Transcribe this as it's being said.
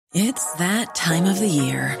It's that time of the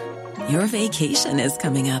year. Your vacation is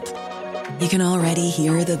coming up. You can already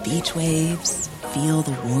hear the beach waves, feel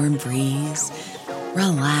the warm breeze,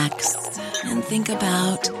 relax, and think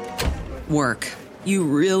about work. You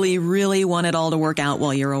really, really want it all to work out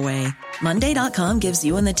while you're away. Monday.com gives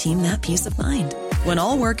you and the team that peace of mind. When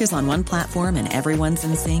all work is on one platform and everyone's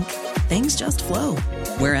in sync, things just flow.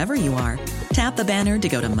 Wherever you are, tap the banner to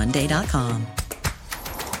go to Monday.com.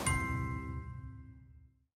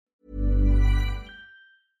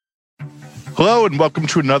 Hello and welcome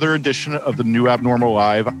to another edition of the New Abnormal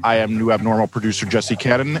Live. I am New Abnormal producer Jesse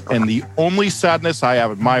Cannon, and the only sadness I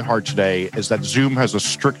have in my heart today is that Zoom has a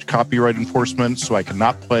strict copyright enforcement, so I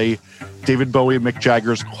cannot play David Bowie and Mick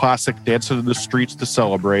Jagger's classic Dancing in the Streets to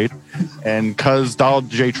Celebrate. And because Donald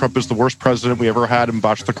J. Trump is the worst president we ever had and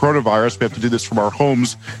botched the coronavirus, we have to do this from our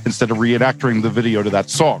homes instead of reenacting the video to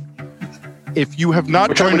that song. If you have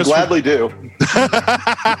not joined us... Which I would gladly do.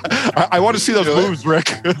 I want to see those moves, Rick.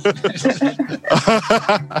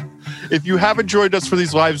 If you haven't joined us for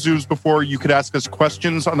these live Zooms before, you could ask us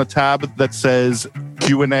questions on the tab that says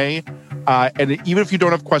Q&A. And even if you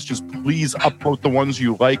don't have questions, please upvote the ones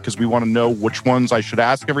you like, because we want to know which ones I should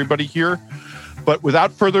ask everybody here. But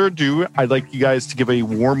without further ado, I'd like you guys to give a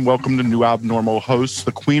warm welcome to New Abnormal hosts,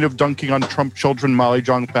 the queen of dunking on Trump children, Molly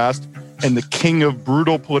Jong-Fast, and the king of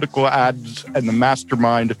brutal political ads and the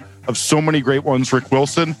mastermind of so many great ones, Rick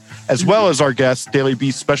Wilson, as well as our guest, Daily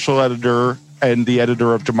Beast special editor and the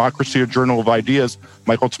editor of Democracy, a Journal of Ideas,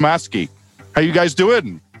 Michael Tomasky. How you guys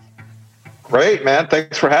doing? Great, man.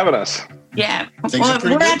 Thanks for having us. Yeah, well,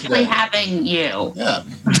 we're actually having you. Yeah,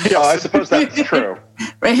 I suppose that's true.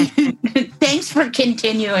 Right. Thanks for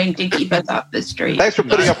continuing to keep us off the street. Thanks for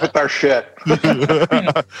putting up with our shit. I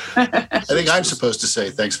think I'm supposed to say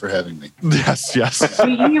thanks for having me. Yes. Well,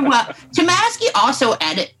 Tomasky also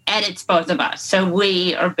edits both of us, so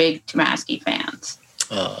we are big Tomasky fans.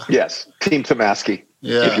 Yes, Team Tomasky,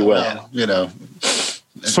 if you will.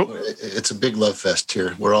 So it's a big love fest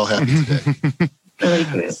here. We're all happy today. Really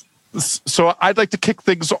good. So I'd like to kick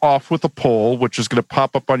things off with a poll, which is going to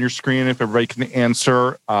pop up on your screen if everybody can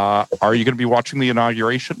answer. Are you going to be watching the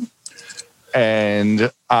inauguration? And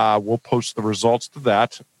we'll post the results to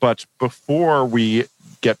that. But before we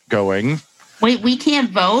get going, we can't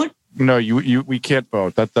vote. No, we can't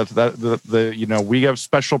vote. We have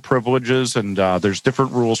special privileges, and there's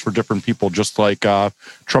different rules for different people, just like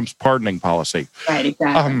Trump's pardoning policy. Right,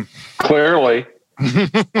 exactly. Clearly.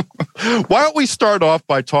 Why don't we start off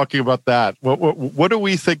by talking about that? What do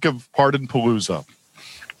we think of Pardon Palooza?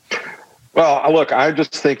 Well, look, I'm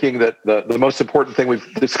just thinking that the most important thing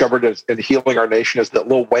we've discovered in healing our nation is that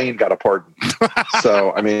Lil Wayne got a pardon.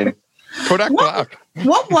 So, I mean... Kodak Black.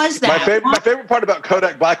 What was that? My favorite part about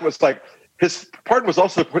Kodak Black was like, his pardon was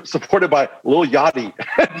also supported by Lil Yachty.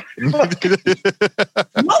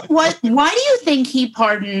 Why do you think he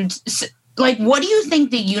pardoned... Like, what do you think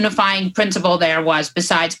the unifying principle there was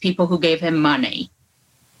besides people who gave him money?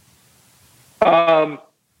 There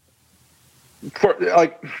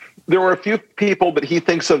were a few people that he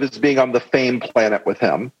thinks of as being on the fame planet with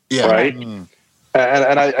him, right? Mm.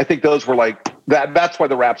 And I think those were like that. That's why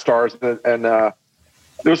the rap stars and there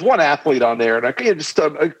was one athlete on there, and just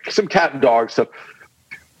some cat and dog stuff.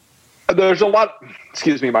 There's a lot.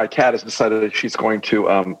 Excuse me, my cat has decided that she's going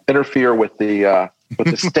to interfere with the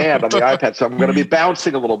stand on the iPad, so I'm going to be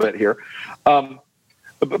bouncing a little bit here. But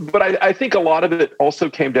I think a lot of it also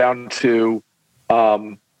came down to, some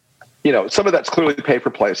of that's clearly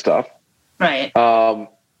pay-for-play stuff. Right.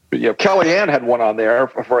 Kellyanne had one on there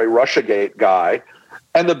for a Russiagate guy,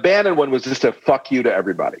 and the Bannon one was just a fuck you to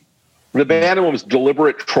everybody. The Bannon one was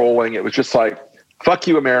deliberate trolling. It was just like, fuck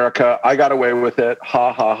you, America. I got away with it.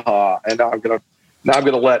 Ha, ha, ha. And now I'm going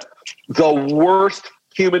to let the worst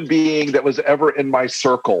human being that was ever in my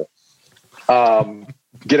circle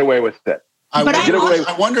get away with it. I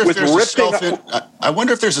wonder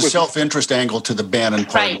if there's a self-interest angle to the Bannon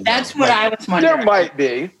part. Right, that's what I was wondering.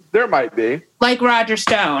 There might be. Like Roger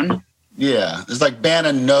Stone. Yeah, it's like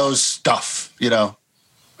Bannon knows stuff,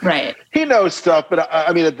 Right. He knows stuff, but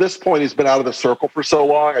I mean, at this point, he's been out of the circle for so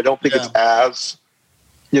long. I don't think it's as,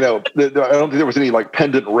 I don't think there was any like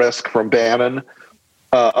pendant risk from Bannon,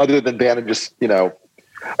 other than Bannon just,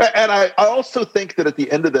 And I also think that at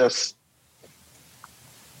the end of this,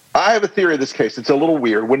 I have a theory of this case. It's a little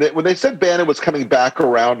weird. When they said Bannon was coming back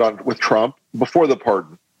around with Trump before the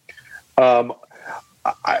pardon,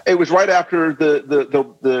 it was right after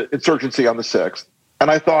the insurgency on the 6th. And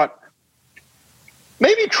I thought,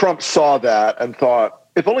 maybe Trump saw that and thought,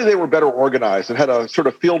 if only they were better organized and had a sort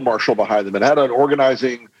of field marshal behind them and had an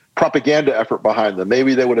organizing propaganda effort behind them,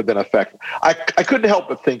 maybe they would have been effective. I couldn't help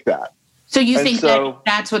but think that. So you think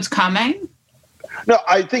that's what's coming? No,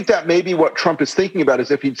 I think that maybe what Trump is thinking about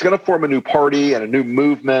is if he's going to form a new party and a new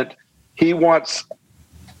movement, he wants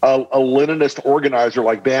a Leninist organizer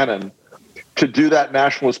like Bannon to do that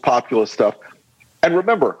nationalist populist stuff. And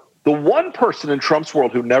remember, the one person in Trump's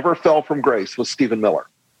world who never fell from grace was Stephen Miller.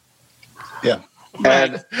 Yeah.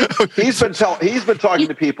 And he's been talking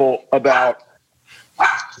to people about,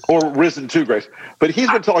 or risen to grace, but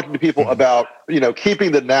he's been talking to people about,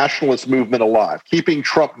 keeping the nationalist movement alive, keeping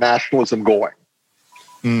Trump nationalism going.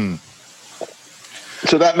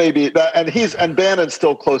 So that may be that, and Bannon's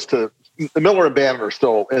still close to Miller and Bannon are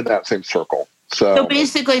still in that same circle. So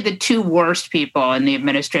basically, the two worst people in the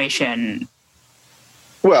administration.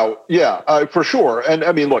 Well, yeah, for sure. And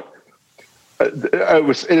I mean, look,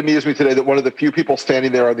 it amused me today that one of the few people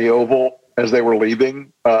standing there on the Oval as they were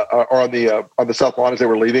leaving, or on the South Lawn as they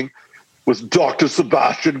were leaving, was Dr.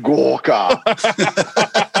 Sebastian Gorka,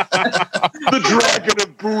 the Dragon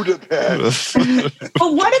of Budapest.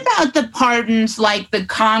 But what about the pardons, like the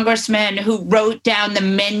congressman who wrote down the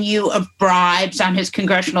menu of bribes on his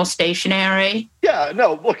congressional stationery? Yeah,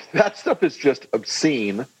 no, look, that stuff is just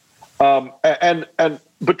obscene. And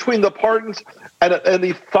between the pardons and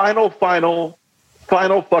the final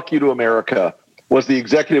fuck you to America was the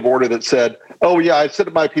executive order that said, "Oh yeah, I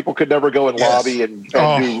said my people could never go and lobby and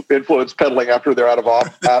do influence peddling after they're out of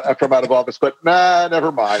office." But nah,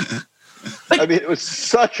 never mind. I mean, it was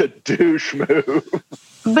such a douche move.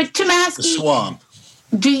 But Tomasky,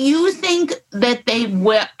 do you think that they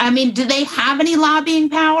will? I mean, do they have any lobbying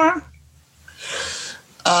power?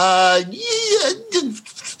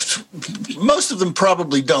 Most of them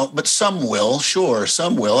probably don't, but some will. Sure,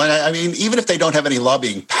 some will. And I mean, even if they don't have any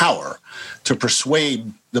lobbying power to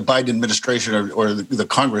persuade the Biden administration or the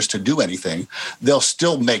Congress to do anything, they'll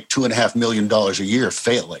still make $2.5 million a year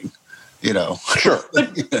failing. Sure.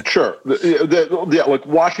 Look,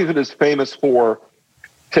 Washington is famous for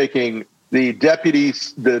taking the deputy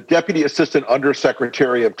assistant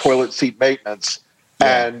undersecretary of toilet seat maintenance,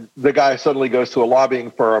 and the guy suddenly goes to a lobbying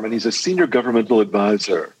firm and he's a senior governmental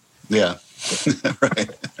advisor. Yeah, right.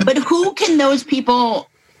 But who can those people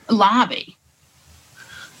lobby?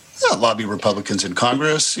 They'll lobby Republicans in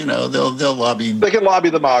Congress. They'll lobby. They can lobby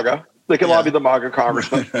the MAGA. They can lobby the MAGA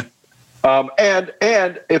congressman. And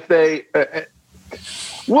if they,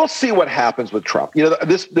 we'll see what happens with Trump.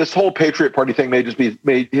 This whole Patriot Party thing may be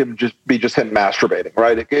him masturbating,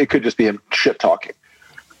 right? It could just be him shit talking.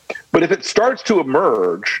 But if it starts to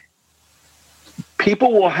emerge,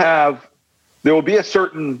 there will be a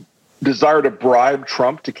certain desire to bribe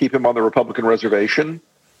Trump to keep him on the Republican reservation.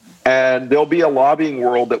 And there'll be a lobbying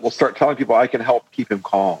world that will start telling people, I can help keep him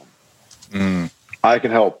calm. I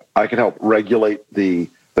can help regulate the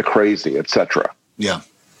crazy, etc. Yeah.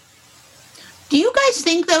 Do you guys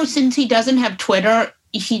think, though, since he doesn't have Twitter,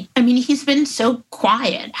 he's been so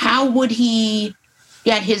quiet. How would he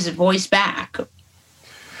get his voice back?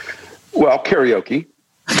 Well, karaoke.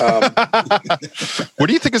 What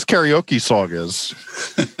do you think his karaoke song is?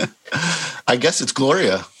 I guess it's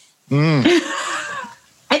Gloria.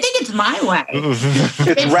 I think it's My Way.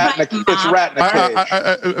 It's Rat in a Cage.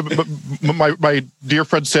 My dear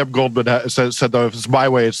friend Sam Goldman said though, if it's My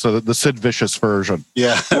Way, it's the Sid Vicious version.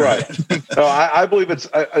 Yeah, right. No, I believe it's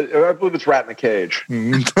Rat in a Cage.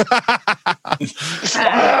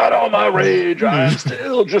 Despite all my rage, I'm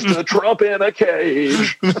still just a Trump in a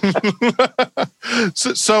cage.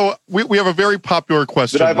 So we have a very popular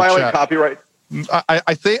question. Did I violate copyright?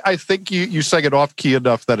 I think you sang it off key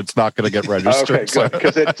enough that it's not going to get registered. Okay, good,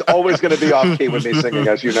 because it's always going to be off key with me singing,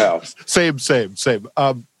 as you know. Same.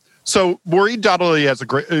 So Maureen Donnelly has a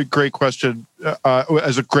great question,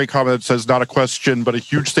 as a great comment that says, not a question, but a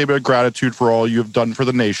huge statement of gratitude for all you have done for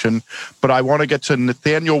the nation. But I want to get to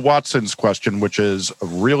Nathaniel Watson's question, which is a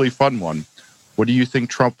really fun one. What do you think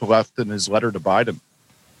Trump left in his letter to Biden?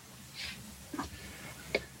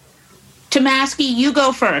 Tomasky, you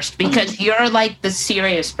go first because you're like the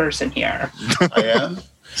serious person here. I am.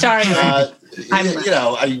 Sorry.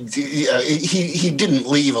 He didn't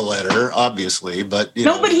leave a letter, obviously, but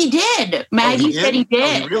but he did. Maggie said he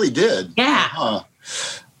did. Oh, he really did. Yeah.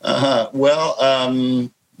 Well,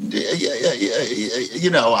 I'm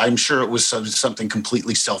sure it was something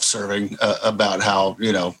completely self-serving about how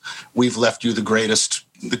we've left you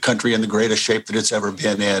the country in the greatest shape that it's ever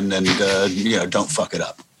been in, and don't fuck it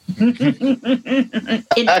up.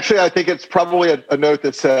 Actually, I think it's probably a note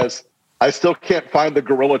that says, I still can't find the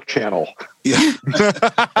Gorilla Channel. Yeah.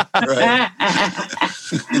 Right.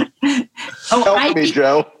 Help me,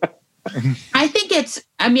 Joe. I think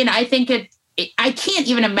I can't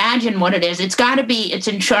even imagine what it is. It's got to be. It's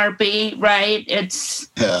in Sharpie, right? It's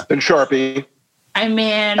in Sharpie. I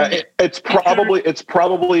mean, it's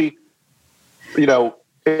probably, you know,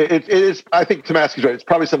 it is. I think Tomasky's right. It's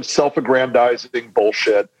probably some self-aggrandizing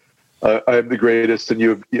bullshit. I am the greatest, and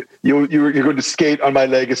you're going to skate on my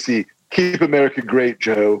legacy. Keep America great,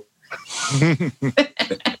 Joe.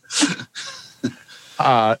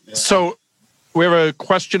 So we have a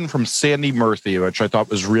question from Sandy Murphy, which I thought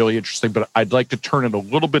was really interesting, but I'd like to turn it a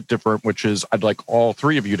little bit different, which is I'd like all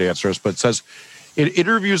three of you to answer this, but it says, in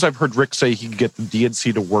interviews, I've heard Rick say he can get the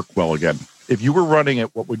DNC to work well again. If you were running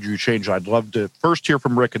it, what would you change? I'd love to first hear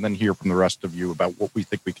from Rick and then hear from the rest of you about what we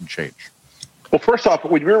think we can change. Well, first off,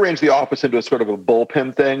 we'd rearrange the office into a sort of a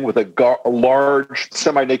bullpen thing with a large,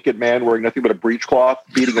 semi-naked man wearing nothing but a breechcloth,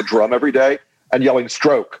 beating a drum every day and yelling,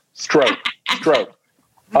 stroke, stroke, stroke.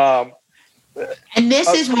 And this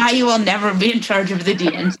is why you will never be in charge of the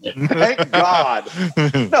DNC. Thank God.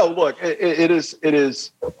 No, look, it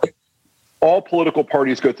is. All political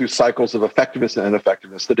parties go through cycles of effectiveness and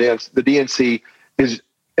ineffectiveness. The DNC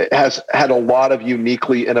has had a lot of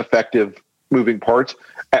uniquely ineffective moving parts.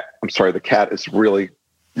 I'm sorry, the cat is really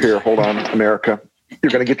here. Hold on, America.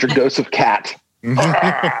 You're going to get your dose of cat. Nameless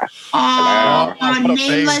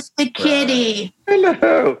the kitty.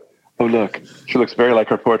 Hello. Oh, look. She looks very like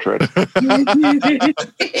her portrait. Wow,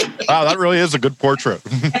 that really is a good portrait.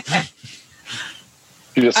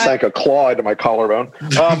 She just sank a claw into my collarbone.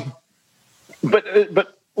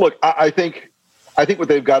 But look, I think what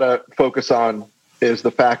they've got to focus on is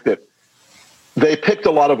the fact that they picked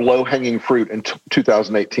a lot of low-hanging fruit in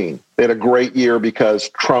 2018. They had a great year because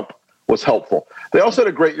Trump was helpful. They also had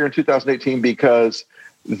a great year in 2018 because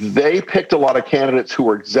they picked a lot of candidates who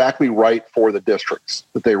were exactly right for the districts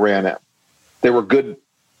that they ran in. They were good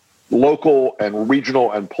local and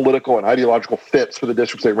regional and political and ideological fits for the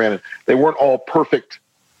districts they ran in. They weren't all perfect.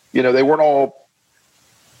 You know, they weren't all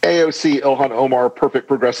AOC, Ilhan Omar, perfect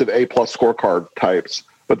progressive A-plus scorecard types,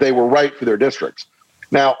 but they were right for their districts.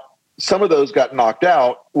 Now, some of those got knocked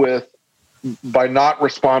out by not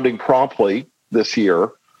responding promptly this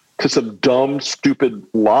year to some dumb, stupid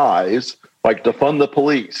lies like defund the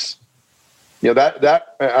police. You know,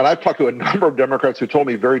 that, and I've talked to a number of Democrats who told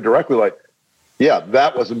me very directly, like, yeah,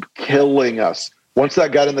 that was killing us. Once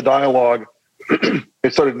that got in the dialogue,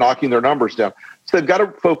 it started knocking their numbers down. So they've got to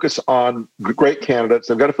focus on great candidates.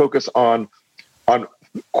 They've got to focus on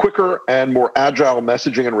quicker and more agile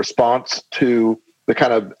messaging in response to the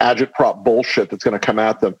kind of agitprop bullshit that's going to come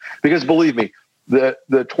at them. Because believe me,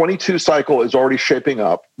 the 22 cycle is already shaping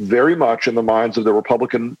up very much in the minds of the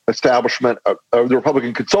Republican establishment, the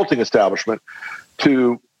Republican consulting establishment,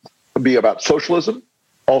 to be about socialism,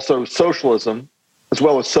 also socialism, as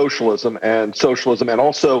well as socialism, and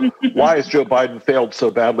also why has Joe Biden failed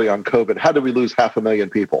so badly on COVID? How did we lose 500,000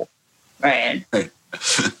 people? Right.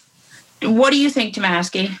 What do you think,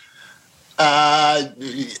 Tomasky?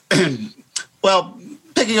 Well,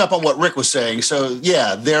 picking up on what Rick was saying, so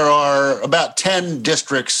yeah, there are about 10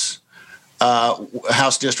 districts,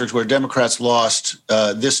 House districts where Democrats lost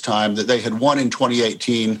this time that they had won in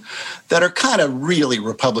 2018 that are kind of really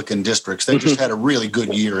Republican districts. They just had a really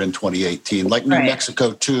good year in 2018, like New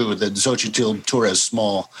Mexico too, the Xochitl Torres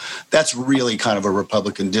Small. That's really kind of a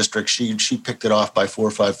Republican district. She picked it off by 4,000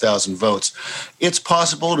 or 5,000 votes. It's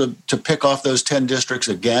possible to pick off those 10 districts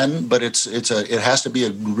again, but it has to be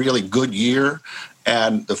a really good year.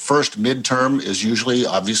 And the first midterm is usually,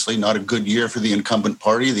 obviously, not a good year for the incumbent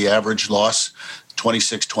party. The average loss,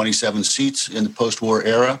 26, 27 seats in the post-war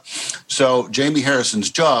era. So Jamie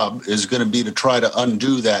Harrison's job is going to be to try to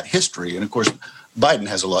undo that history. And, of course, Biden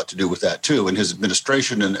has a lot to do with that, too, in his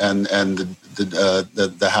administration and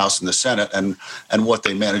the House and the Senate and what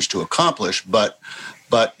they managed to accomplish. But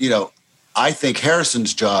you know, I think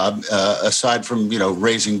Harrison's job, aside from,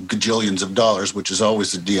 raising gajillions of dollars, which is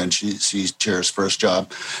always the DNC chair's first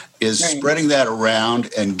job, is spreading that around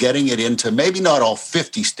and getting it into maybe not all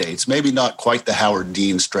 50 states, maybe not quite the Howard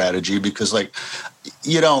Dean strategy, because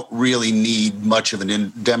you don't really need much of a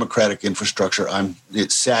democratic infrastructure.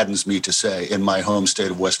 It saddens me to say, in my home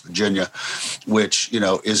state of West Virginia, which,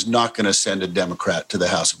 is not going to send a Democrat to the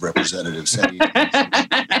House of Representatives.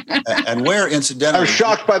 And where, incidentally... I'm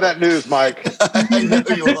shocked by that news, Mike. I know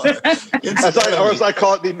you are. As I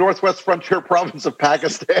call it, the Northwest Frontier Province of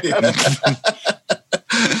Pakistan. Yeah.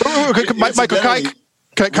 Michael,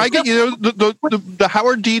 can I get the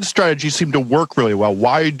Howard Dean strategy seemed to work really well.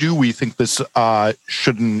 Why do we think this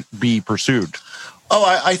shouldn't be pursued? Oh,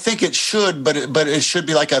 I think it should, but it should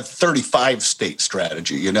be like a 35-state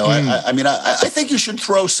strategy. You know, I think you should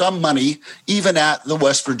throw some money even at the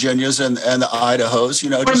West Virginias and the Idahos. You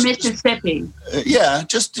know, or Mississippi.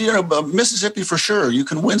 Mississippi for sure. You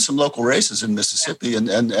can win some local races in Mississippi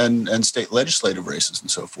and state legislative races and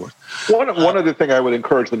so forth. One other thing I would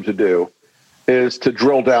encourage them to do is to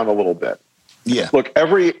drill down a little bit. Yeah. Look,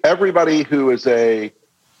 everybody who is a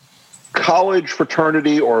college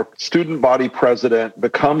fraternity or student body president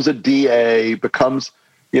becomes a DA, becomes,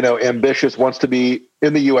 ambitious, wants to be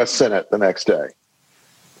in the U.S. Senate the next day.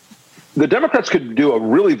 The Democrats could do a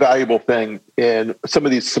really valuable thing in some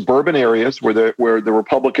of these suburban areas where the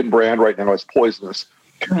Republican brand right now is poisonous,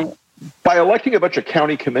 right, by electing a bunch of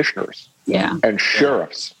county commissioners and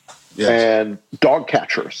sheriffs and dog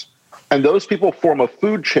catchers. And those people form a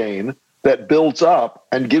food chain that builds up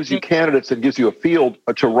and gives you candidates and gives you a field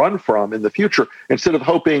to run from in the future, instead of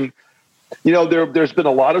hoping, there's been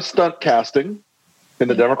a lot of stunt casting in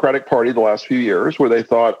the Democratic Party the last few years where they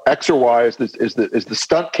thought X or Y is the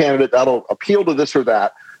stunt candidate that'll appeal to this or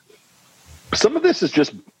that. Some of this is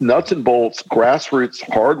just nuts and bolts, grassroots,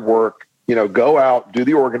 hard work, go out, do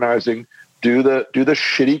the organizing, do the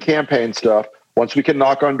shitty campaign stuff. Once we can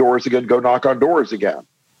knock on doors again, go knock on doors again.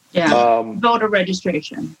 Yeah. Voter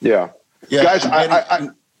registration. Yeah. Yeah, guys,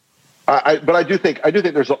 but I do think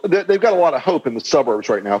they've got a lot of hope in the suburbs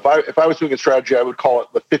right now. If I was doing a strategy, I would call it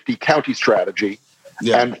the 50 county strategy,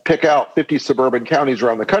 and pick out 50 suburban counties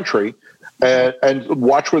around the country and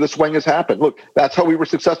watch where the swing has happened. Look, that's how we were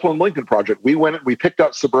successful in the Lincoln Project. We picked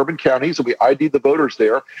out suburban counties and we ID'd the voters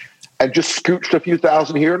there and just scooched a few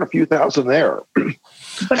thousand here and a few thousand there.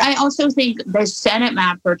 But I also think the Senate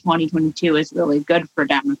map for 2022 is really good for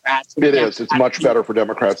Democrats. It is. It's much better for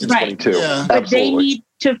Democrats in 22. Yeah. But they need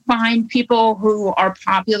to find people who are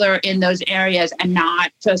popular in those areas and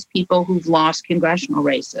not just people who've lost congressional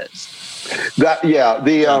races.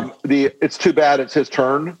 It's too bad it's his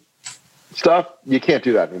turn stuff. You can't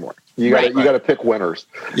do that anymore. You got to pick winners.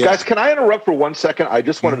 Yeah. Guys, can I interrupt for 1 second? I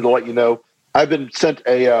just wanted to let you know I've been sent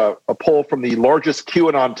a poll from the largest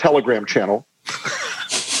QAnon Telegram channel.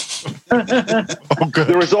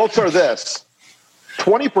 The results are this: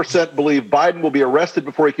 20% believe Biden will be arrested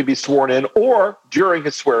before he can be sworn in or during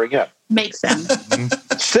his swearing in. Makes sense.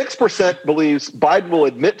 6% believes Biden will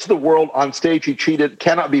admit to the world on stage he cheated,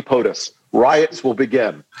 cannot be POTUS. Riots will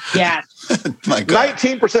begin. Yeah. My God.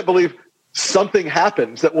 19% believe something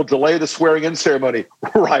happens that will delay the swearing in ceremony.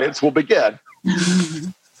 Riots will begin.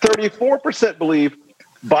 34% believe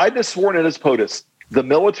Biden is sworn in as POTUS. The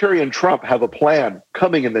military and Trump have a plan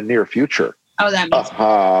coming in the near future. Oh, that makes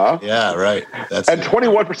sense. Yeah, right. And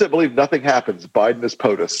 21% believe nothing happens. Biden is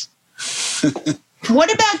POTUS.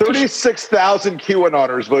 What about 36,000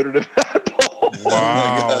 QAnoners voted in that poll? Wow.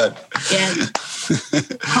 Oh my God. Yeah.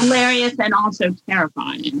 Hilarious and also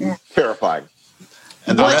terrifying. Terrifying.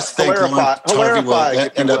 And the rest think Harvey will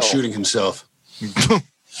end up shooting himself.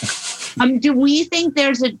 Do we think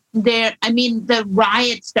the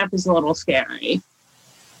riot stuff is a little scary?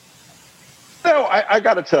 No, I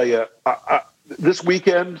got to tell you, this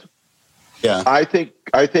weekend, I think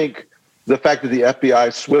the fact that the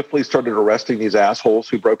FBI swiftly started arresting these assholes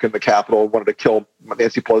who broke in the Capitol and wanted to kill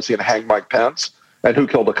Nancy Pelosi and hang Mike Pence, and who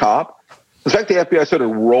killed a cop, the fact the FBI started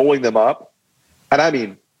rolling them up, and I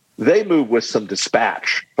mean, they move with some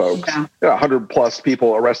dispatch, folks. Yeah. 100 plus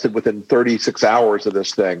people arrested within 36 hours of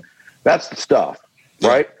this thing. That's the stuff,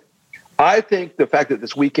 right? I think the fact that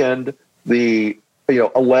this weekend, the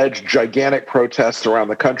alleged gigantic protests around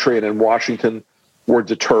the country and in Washington were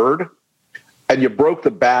deterred, and you broke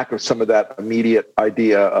the back of some of that immediate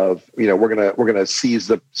idea of we're gonna seize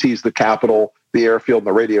the Capitol, the airfield, and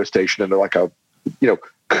the radio station into like a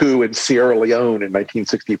coup in Sierra Leone in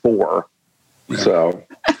 1964. Yeah. So.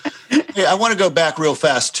 Yeah, I want to go back real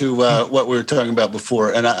fast to what we were talking about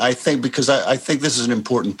before. And I think because I think this is an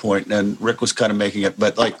important point, and Rick was kind of making it.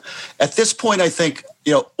 But like at this point, I think,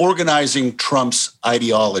 organizing Trump's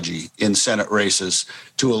ideology in Senate races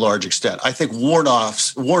to a large extent. I think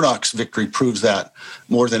Warnock's victory proves that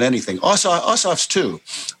more than anything. Ossoff's too.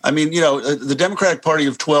 I mean, the Democratic Party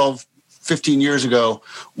of 15 years ago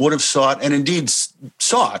would have sought, and indeed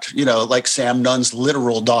sought, like Sam Nunn's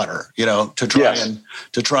literal daughter, to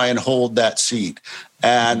try and hold that seat.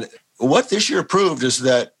 And what this year proved is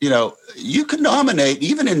that, you can nominate,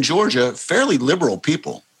 even in Georgia, fairly liberal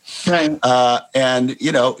people. Right. And,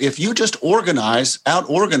 if you just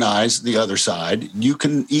out-organize the other side, you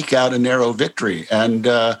can eke out a narrow victory. And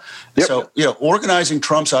so, organizing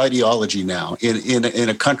Trump's ideology now in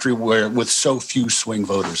a country with so few swing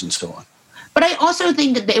voters and so on. But I also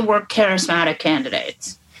think that they were charismatic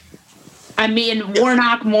candidates. I mean,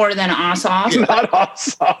 Warnock more than Ossoff. Not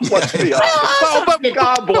Ossoff. Let's be honest.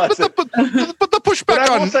 God bless it. But the pushback but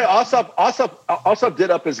I will say Ossoff did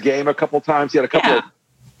up his game a couple times. He had a couple of,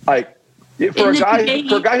 like, for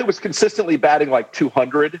a guy who was consistently batting like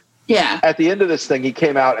 200. Yeah. At the end of this thing, he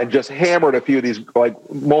came out and just hammered a few of these like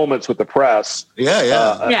moments with the press.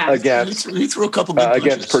 Against he threw a couple big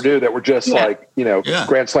against Purdue that were just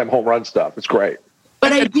Grand Slam home run stuff. It's great.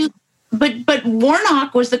 But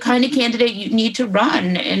Warnock was the kind of candidate you need to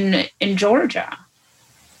run in Georgia.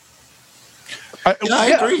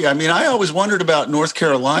 I agree. I mean, I always wondered about North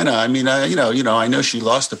Carolina. I mean, I know she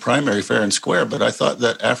lost the primary fair and square, but I thought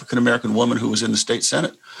that African-American woman who was in the state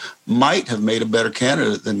Senate might have made a better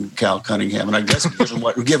candidate than Cal Cunningham. And I guess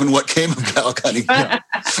given what came of Cal Cunningham.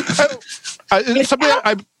 Something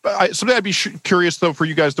I'd be curious, though, for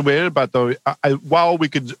you guys to weigh in about, though, while we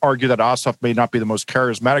could argue that Ossoff may not be the most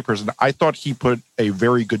charismatic person, I thought he put a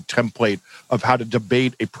very good template of how to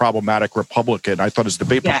debate a problematic Republican. I thought his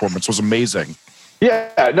debate performance was amazing.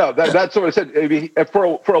 Yeah, no, that's what I said. I mean,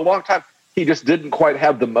 for a long time, he just didn't quite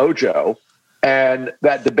have the mojo. And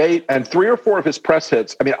that debate and 3 or 4 of his press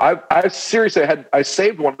hits. I mean, I seriously I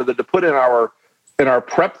saved one of them to put in our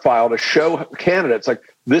prep file to show candidates, like,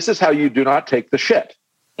 this is how you do not take the shit.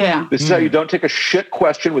 Yeah. This is how you don't take a shit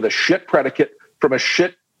question with a shit predicate from a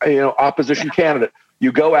shit opposition candidate.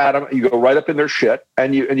 You go at them, you go right up in their shit,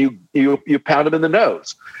 and you pound them in the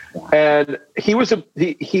nose. And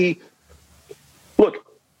look,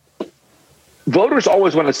 voters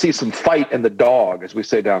always want to see some fight in the dog, as we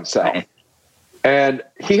say down south. Right. And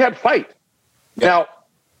he had fight. Yeah. Now,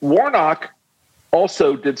 Warnock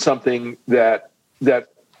also did something that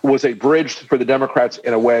was a bridge for the Democrats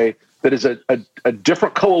in a way that is a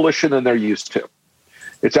different coalition than they're used to.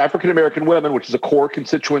 It's African-American women, which is a core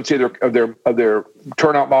constituency of their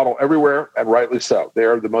turnout model everywhere, and rightly so.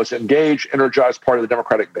 They're the most engaged, energized part of the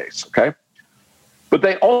Democratic base, okay? But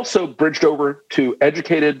they also bridged over to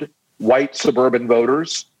educated white suburban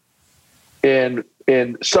voters in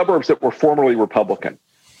suburbs that were formerly Republican.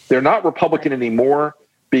 They're not Republican anymore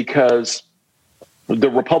because the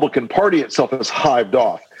Republican Party itself has hived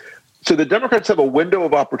off. So the Democrats have a window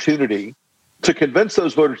of opportunity to convince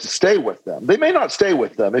those voters to stay with them. They may not stay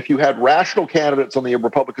with them if you had rational candidates on the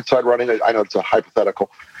Republican side running. I know it's a hypothetical,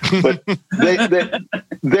 but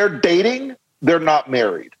they're dating. They're not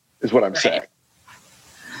married, is what I'm saying.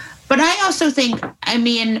 But I also think, I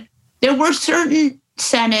mean, there were certain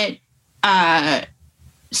Senate losses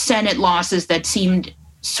that seemed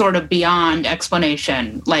sort of beyond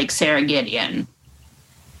explanation, like Sarah Gideon.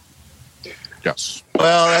 Yes.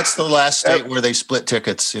 Well, that's the last state where they split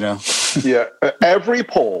tickets, Yeah. Every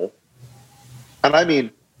poll, and I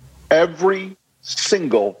mean every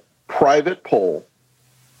single private poll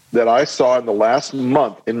that I saw in the last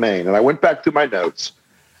month in Maine, and I went back through my notes,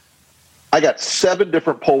 I got 7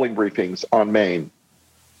 different polling briefings on Maine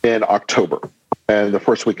in October and the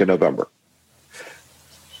first week of November.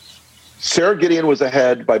 Sarah Gideon was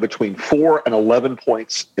ahead by between 4 and 11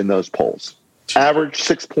 points in those polls. Average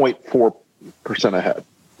 6.4% ahead.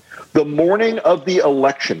 The morning of the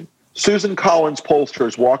election, Susan Collins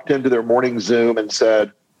pollsters walked into their morning Zoom and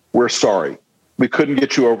said, "We're sorry. We couldn't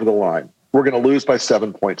get you over the line. We're going to lose by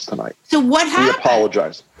 7 points tonight. So what happened? We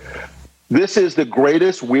apologize." This is the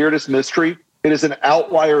greatest, weirdest mystery. It is an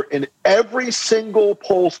outlier in every single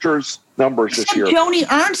pollster's numbers this year. Joni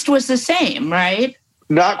Ernst was the same, right?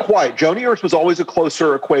 Not quite. Joni Ernst was always a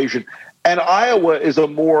closer equation. And Iowa is a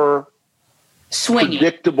more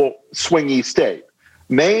predictable, swingy state.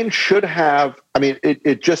 Maine should have, I mean,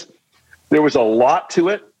 there was a lot to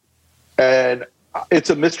it. And it's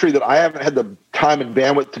a mystery that I haven't had the time and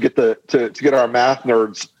bandwidth to get to get our math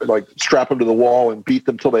nerds, like, strap them to the wall and beat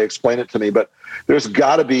them till they explain it to me. But there's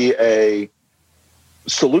got to be a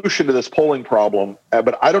solution to this polling problem.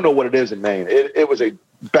 But I don't know what it is in Maine. It was a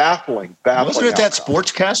baffling. Wasn't it that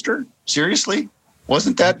sportscaster? Seriously?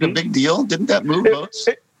 Wasn't that a big deal? Didn't that move votes?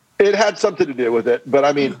 It had something to do with it. But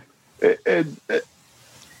I mean,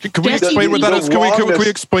 Can we explain what that is? Can we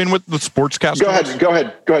explain what the sportscaster is? Go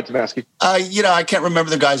ahead, Tomasky. I can't remember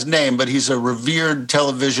the guy's name, but he's a revered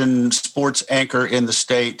television sports anchor in the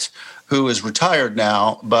state who is retired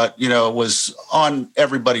now, but, was on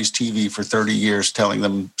everybody's TV for 30 years telling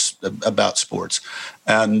them about sports.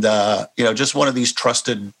 And, just one of these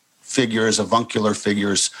trusted figures, avuncular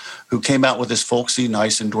figures, who came out with this folksy,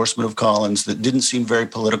 nice endorsement of Collins that didn't seem very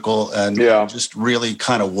political and just really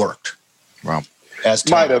kind of worked. Wow.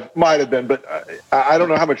 Might have been, but I don't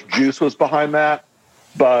know how much juice was behind that.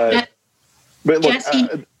 But look, Jesse,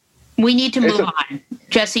 We need to move on.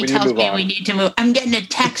 Jesse tells me we need to move. I'm getting a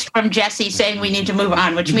text from Jesse saying we need to move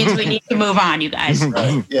on, which means we need to move on, you guys.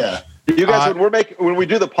 Right. Yeah. You guys, when we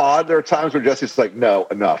do the pod, there are times where Jesse's like, no,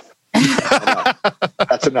 enough.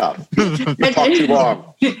 That's enough. You talk too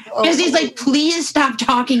long. Jesse's like, please stop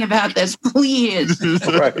talking about this, please.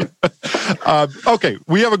 Right. Okay,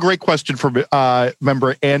 we have a great question from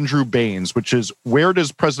member Andrew Baines, which is, where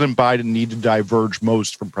does President Biden need to diverge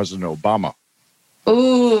most from President Obama?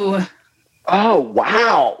 Ooh. Oh,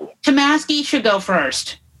 wow. Tomasky should go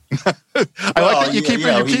first. I like that you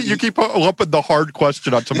keep lumping the hard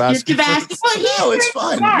question on Tomasky. No, it's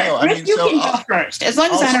fine. No, I mean, you can go first, as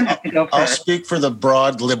long as I don't have to go first. I'll speak for the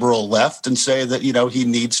broad liberal left and say that, he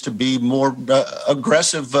needs to be more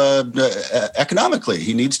aggressive economically.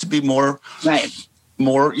 He needs to be more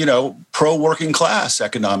pro-working class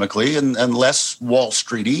economically and less Wall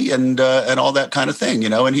Streety and all that kind of thing,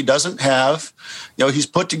 and he doesn't have, he's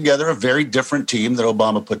put together a very different team that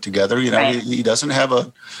Obama put together. He doesn't have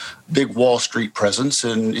a big Wall Street presence,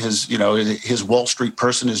 and his Wall Street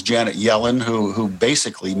person is Janet Yellen, who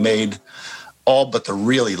basically made all but the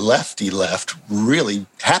really lefty left really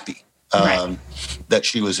happy. That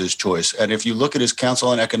she was his choice. And if you look at his Council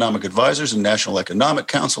on Economic Advisors and National Economic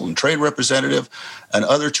Council and Trade Representative and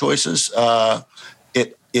other choices,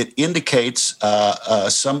 it indicates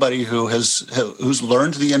somebody who's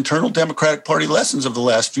learned the internal Democratic Party lessons of the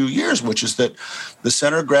last few years, which is that the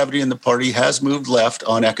center of gravity in the party has moved left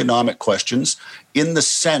on economic questions in the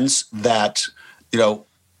sense that,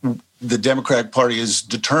 the Democratic Party is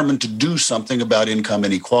determined to do something about income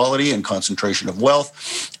inequality and concentration of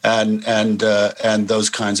wealth and those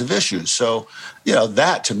kinds of issues. So,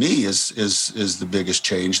 that to me is the biggest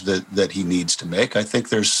change that he needs to make. I think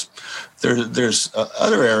there's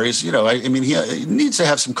other areas. He needs to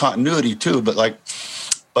have some continuity too.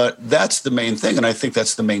 But that's the main thing, and I think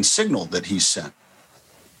that's the main signal that he's sent.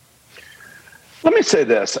 Let me say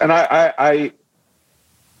this, and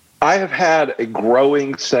I have had a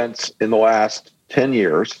growing sense in the last 10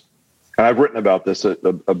 years, and I've written about this a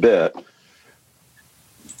bit.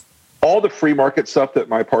 All the free market stuff that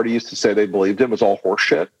my party used to say they believed in was all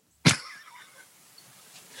horseshit.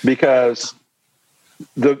 Because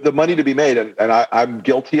the money to be made, and I'm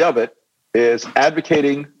guilty of it, is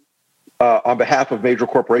advocating on behalf of major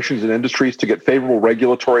corporations and industries to get favorable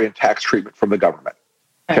regulatory and tax treatment from the government.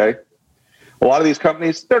 Okay? A lot of these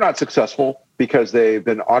companies, they're not successful because they've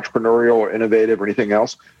been entrepreneurial or innovative or anything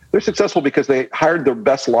else. They're successful because they hired their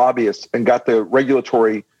best lobbyists and got the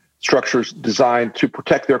regulatory structures designed to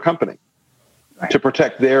protect their company, to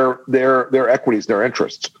protect their equities, their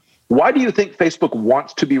interests. Why do you think Facebook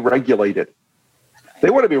wants to be regulated?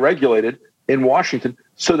 They want to be regulated in Washington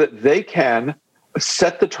so that they can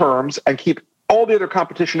set the terms and keep all the other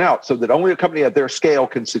competition out so that only a company at their scale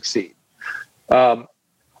can succeed. But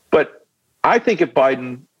I think if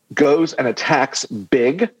Biden goes and attacks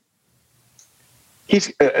big,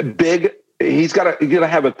 he's got to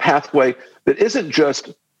have a pathway that isn't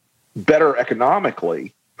just better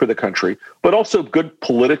economically for the country, but also good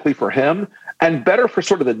politically for him and better for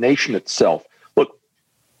sort of the nation itself. Look,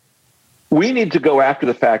 we need to go after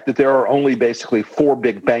the fact that there are only basically 4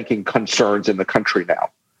 big banking concerns in the country now.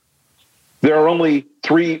 There are only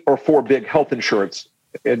 3 or 4 big health insurance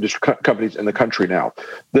industry companies in the country now.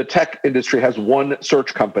 The tech industry has 1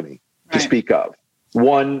 search company to speak of,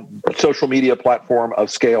 1 social media platform of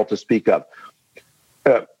scale to speak of.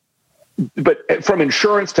 But from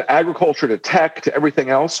insurance to agriculture to tech to everything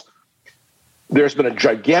else, there's been a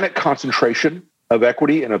gigantic concentration of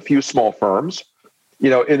equity in a few small firms.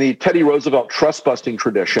 In the Teddy Roosevelt trust busting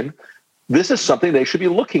tradition, this is something they should be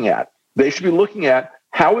looking at. They should be looking at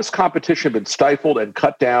how has competition been stifled and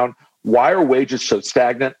cut down. Why are wages so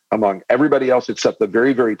stagnant among everybody else except the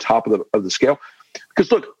very, very top of the scale?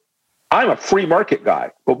 Because look, I'm a free market guy,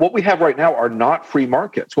 but what we have right now are not free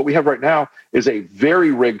markets. What we have right now is a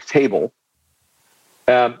very rigged table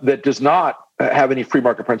that does not have any free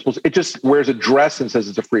market principles. It just wears a dress and says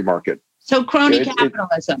it's a free market. So crony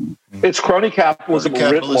capitalism. It's crony capitalism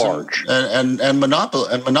writ large, and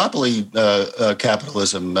monopoly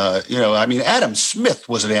capitalism. Adam Smith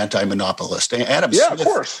was an anti-monopolist. Of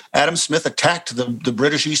course. Adam Smith attacked the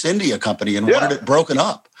British East India Company and wanted it broken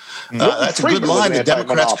up. That's a good line that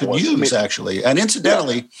Democrats could use, actually. And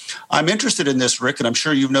incidentally, I'm interested in this, Rick, and I'm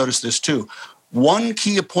sure you've noticed this too. One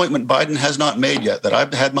key appointment Biden has not made yet that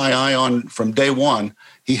I've had my eye on from day one,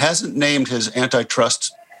 he hasn't named his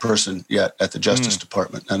antitrust person yet at the Justice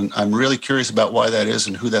Department. And I'm really curious about why that is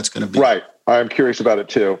and who that's going to be. Right. I'm curious about it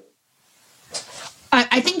too.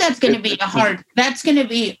 I think that's going to be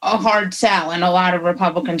a hard sell, and a lot of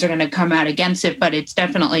Republicans are going to come out against it, but it's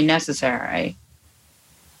definitely necessary.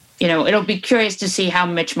 It'll be curious to see how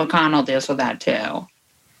Mitch McConnell deals with that too.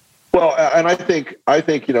 Well, and I think,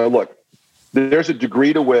 look, there's a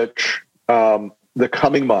degree to which the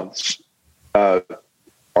coming months are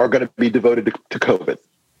going to be devoted to COVID.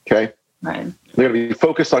 Okay. Right. They're going to be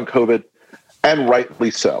focused on COVID, and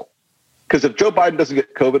rightly so. Because if Joe Biden doesn't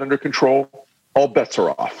get COVID under control, all bets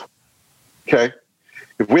are off. Okay.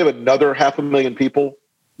 If we have another 500,000 people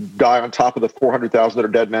die on top of the 400,000 that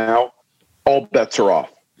are dead now, all bets are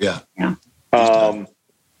off. Yeah.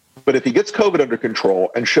 But if he gets COVID under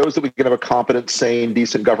control and shows that we can have a competent, sane,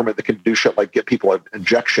 decent government that can do shit like get people an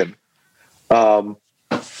injection,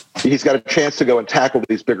 he's got a chance to go and tackle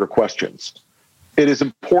these bigger questions. It is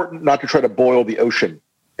important not to try to boil the ocean,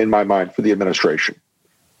 in my mind, for the administration.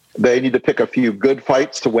 They need to pick a few good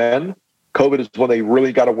fights to win. COVID is when they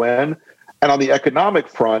really got to win. And on the economic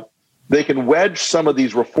front, they can wedge some of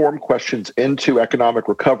these reform questions into economic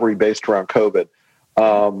recovery based around COVID.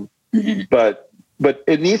 But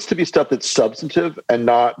it needs to be stuff that's substantive and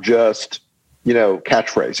not just,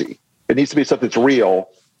 catchphrasy. It needs to be stuff that's real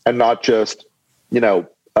and not just, 15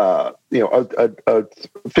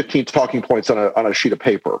 talking points on a sheet of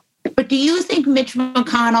paper. But do you think Mitch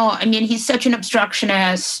McConnell, he's such an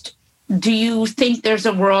obstructionist. Do you think there's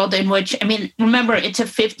a world in which, remember, it's a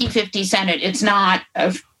 50-50 Senate. It's not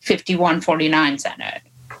a 51-49 Senate.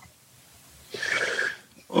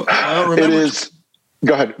 It is.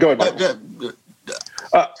 Go ahead.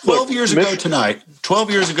 12 years ago tonight,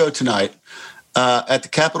 at the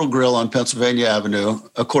Capitol Grill on Pennsylvania Avenue,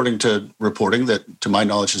 according to reporting that, to my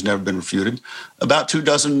knowledge, has never been refuted, about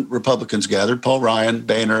 24 Republicans gathered. Paul Ryan,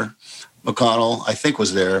 Boehner, McConnell, I think,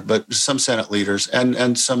 was there, but some Senate leaders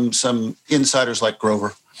and some insiders like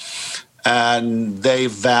Grover. And they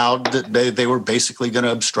vowed that they were basically going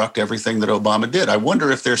to obstruct everything that Obama did. I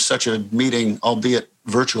wonder if there's such a meeting, albeit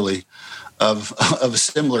virtually, of a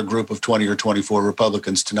similar group of 20 or 24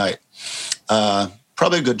 Republicans tonight.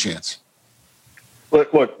 Probably a good chance.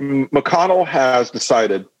 Look, McConnell has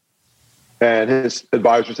decided, and his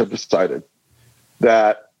advisors have decided,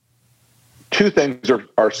 that two things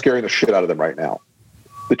are scaring the shit out of them right now.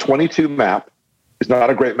 The 22 map is not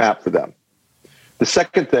a great map for them. The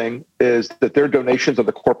second thing is that their donations at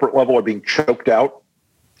the corporate level are being choked out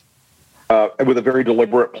with a very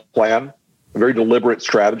deliberate plan, a very deliberate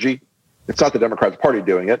strategy. It's not the Democratic Party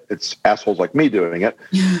doing it. It's assholes like me doing it.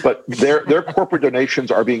 But their corporate donations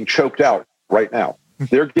are being choked out right now.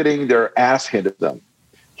 They're getting their ass handed to them.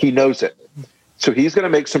 He knows it. So he's going to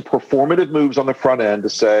make some performative moves on the front end to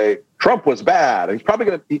say Trump was bad. He's probably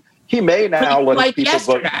going to, he may now let people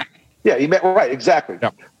vote. Yeah, he may, right, exactly. Yeah.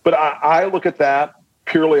 But I look at that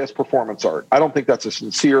purely as performance art. I don't think that's a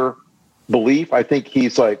sincere belief. I think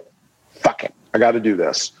he's like, fuck it, I got to do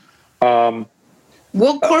this.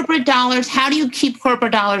 Will corporate dollars, how do you keep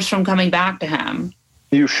corporate dollars from coming back to him?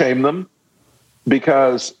 You shame them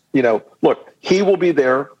because, look, he will be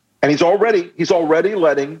there, and he's already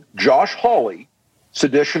letting Josh Hawley,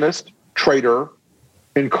 seditionist, traitor,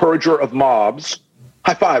 encourager of mobs.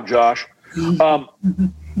 High five, Josh.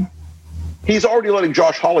 He's already letting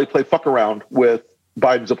Josh Hawley play fuck around with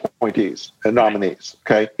Biden's appointees and nominees.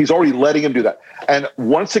 Okay, he's already letting him do that. And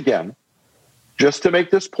once again, just to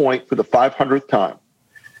make this point for the 500th time,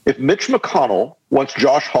 if Mitch McConnell wants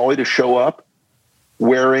Josh Hawley to show up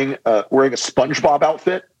wearing a SpongeBob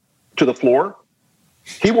outfit to the floor,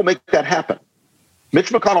 he will make that happen. Mitch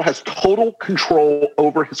McConnell has total control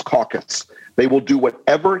over his caucus. They will do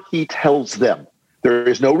whatever he tells them. There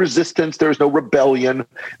is no resistance. There is no rebellion.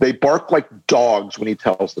 They bark like dogs when he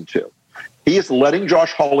tells them to. He is letting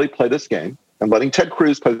Josh Hawley play this game and letting Ted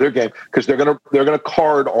Cruz play their game because they're gonna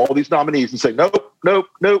card all these nominees and say nope. They're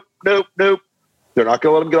not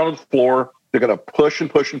gonna let them get on the floor. They're gonna push and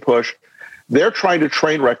push and push. They're trying to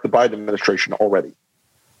train wreck the Biden administration already.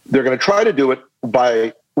 They're going to try to do it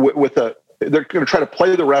they're going to try to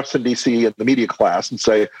play the refs in D.C. and the media class and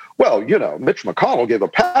say, well, Mitch McConnell gave a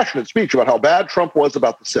passionate speech about how bad Trump was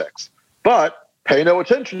about the 6. But pay no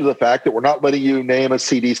attention to the fact that we're not letting you name a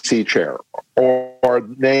CDC chair or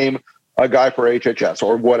name a guy for HHS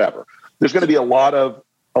or whatever. There's going to be a lot of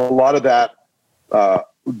that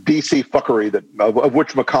D.C. fuckery of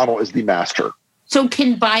which McConnell is the master. So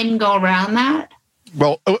can Biden go around that?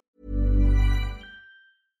 Well,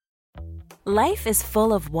 Life is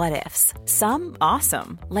full of what-ifs. Some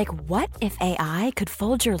awesome, like what if AI could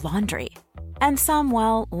fold your laundry? And some,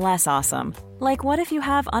 well, less awesome, like what if you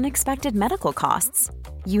have unexpected medical costs?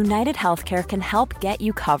 United Healthcare can help get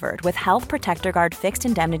you covered with Health Protector Guard fixed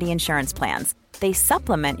indemnity insurance plans. They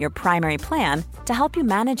supplement your primary plan to help you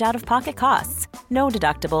manage out-of-pocket costs. No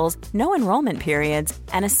deductibles, no enrollment periods,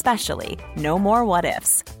 and especially no more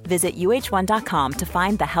what-ifs. Visit uh1.com to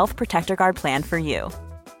find the Health Protector Guard plan for you.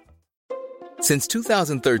 Since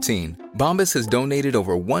 2013, Bombas has donated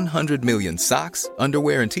over 100 million socks,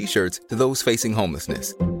 underwear, and T-shirts to those facing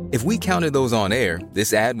homelessness. If we counted those on air,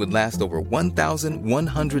 this ad would last over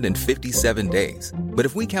 1,157 days. But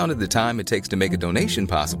if we counted the time it takes to make a donation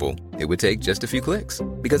possible, it would take just a few clicks.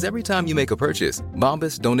 Because every time you make a purchase,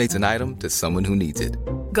 Bombas donates an item to someone who needs it.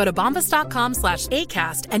 Go to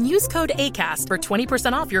bombas.com/ACAST and use code ACAST for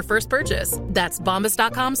 20% off your first purchase. That's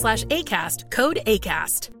bombas.com/ACAST, code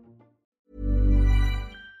ACAST.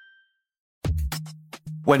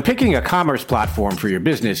 When picking a commerce platform for your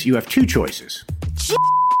business, you have two choices.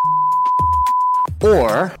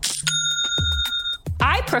 Or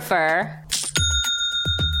I prefer.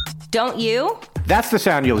 Don't you? That's the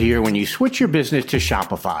sound you'll hear when you switch your business to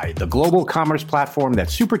Shopify, the global commerce platform that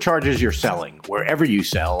supercharges your selling wherever you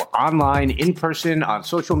sell, online, in person, on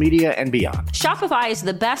social media, and beyond. Shopify is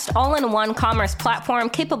the best all-in-one commerce platform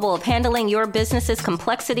capable of handling your business's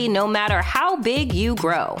complexity no matter how big you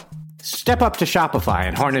grow. Step up to Shopify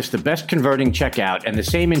and harness the best converting checkout and the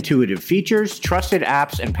same intuitive features, trusted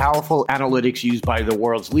apps, and powerful analytics used by the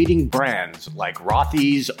world's leading brands like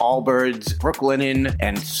Rothy's, Allbirds, Brooklinen,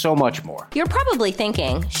 and so much more. You're probably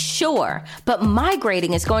thinking, sure, but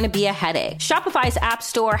migrating is going to be a headache. Shopify's App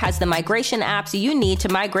Store has the migration apps you need to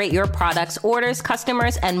migrate your products, orders,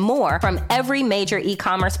 customers, and more from every major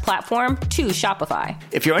e-commerce platform to Shopify.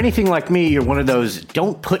 If you're anything like me, you're one of those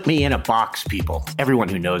don't put me in a box people. Everyone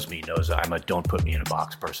who knows me knows I'm a don't put me in a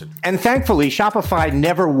box person. And thankfully, Shopify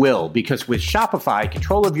never will, because with Shopify,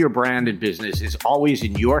 control of your brand and business is always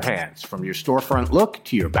in your hands, from your storefront look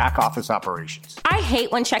to your back office operations. I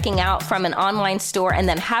hate when checking out from an online store and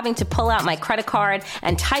then having to pull out my credit card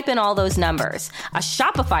and type in all those numbers. A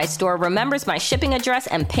Shopify store remembers my shipping address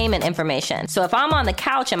and payment information. So if I'm on the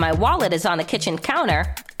couch and my wallet is on the kitchen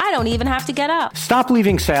counter, I don't even have to get up. Stop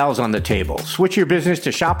leaving sales on the table. Switch your business to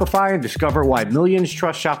Shopify and discover why millions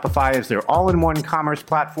trust Shopify as their all-in-one commerce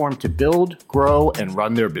platform to build, grow, and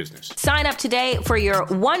run their business. Sign up today for your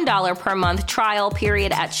 $1 per month trial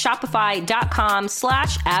period at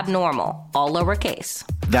shopify.com/abnormal, all lowercase.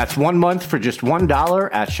 That's 1 month for just $1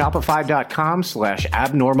 at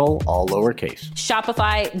shopify.com/abnormal, all lowercase.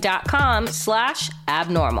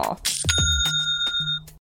 Shopify.com/abnormal.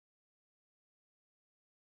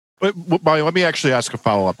 Let me actually ask a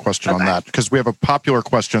follow-up question on that, because we have a popular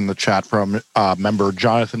question in the chat from member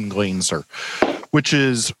Jonathan Glaenzer, which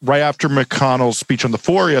is, right after McConnell's speech on the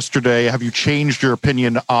floor yesterday, have you changed your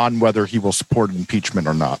opinion on whether he will support impeachment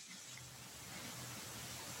or not?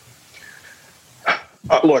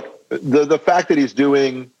 Look, the fact that he's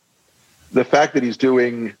doing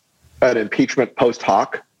an impeachment post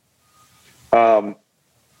hoc,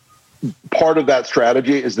 part of that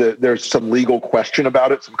strategy is that there's some legal question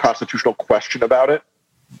about it, some constitutional question about it.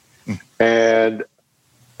 And,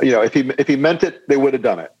 if he meant it, they would have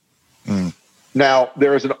done it. Now,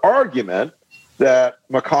 there is an argument that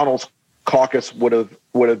McConnell's caucus would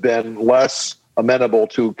have been less amenable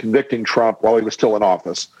to convicting Trump while he was still in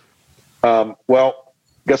office. Well,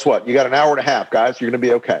 guess what? You got an hour and a half, guys. You're going to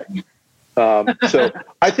be okay. So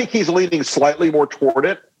I think he's leaning slightly more toward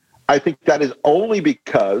it. I think that is only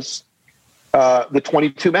because the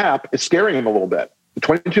 22 map is scaring him a little bit. The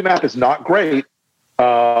 22 map is not great,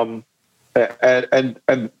 and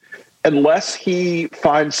unless he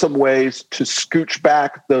finds some ways to scooch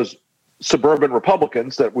back those suburban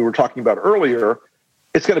Republicans that we were talking about earlier,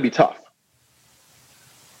 it's going to be tough.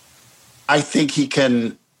 I think he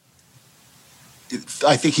can.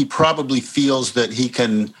 I think he probably feels that he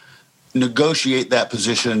can negotiate that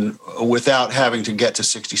position without having to get to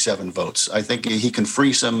 67 votes. I think he can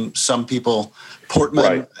free some people,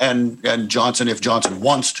 Portman and Johnson, if Johnson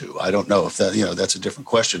wants to. I don't know if that, that's a different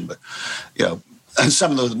question, but, and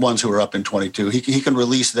some of the ones who are up in 22, he can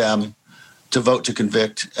release them to vote to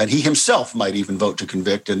convict, and he himself might even vote to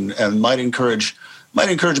convict and might encourage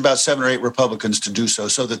about 7 or 8 Republicans to do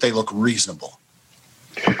so that they look reasonable.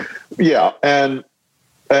 Yeah.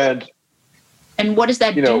 And what does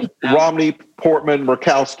that do? Romney, Portman,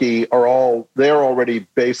 Murkowski they're already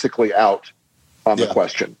basically out on the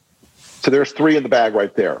question. So there's 3 in the bag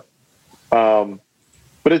right there. But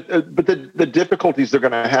the difficulties they're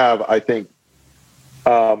going to have, I think,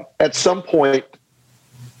 at some point,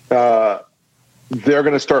 they're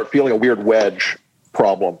going to start feeling a weird wedge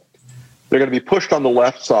problem. They're going to be pushed on the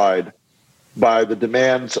left side by the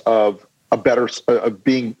demands of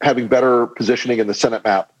having better positioning in the Senate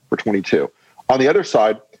map for 22. On the other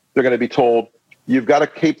side, they're going to be told, you've got to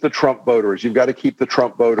keep the Trump voters. You've got to keep the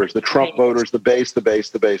Trump voters, the Trump voters, the base, the base,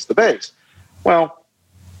 the base, the base. Well,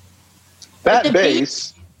 that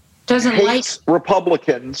base doesn't hates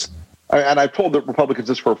Republicans. And I've told the Republicans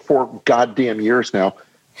this for 4 goddamn years now.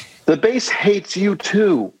 The base hates you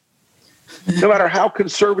too. No matter how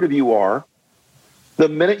conservative you are, the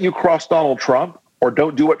minute you cross Donald Trump or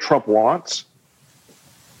don't do what Trump wants,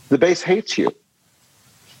 the base hates you.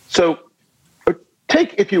 So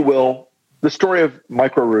take, if you will, the story of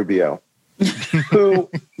Micro Rubio, who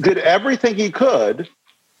did everything he could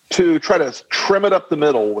to try to trim it up the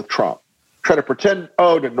middle with Trump, try to pretend,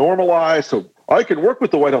 to normalize, so I can work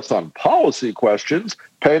with the White House on policy questions,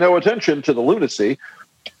 pay no attention to the lunacy.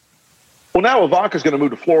 Well, now Ivanka's going to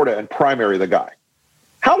move to Florida and primary the guy.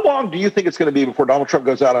 How long do you think it's going to be before Donald Trump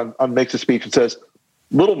goes out and makes a speech and says,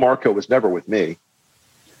 little Marco was never with me?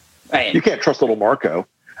 Right. You can't trust little Marco.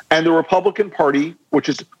 And the Republican Party,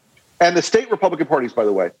 and the state Republican parties, by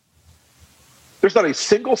the way, there's not a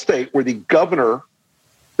single state where the governor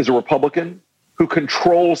is a Republican who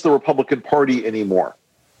controls the Republican Party anymore.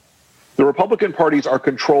 The Republican parties are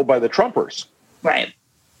controlled by the Trumpers. Right.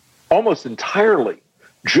 Almost entirely.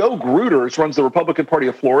 Joe Gruters runs the Republican Party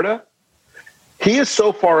of Florida. He is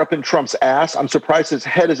so far up in Trump's ass, I'm surprised his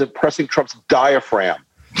head isn't pressing Trump's diaphragm.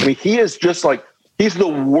 I mean, he is just like, he's the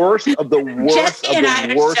worst of the worst Jesse of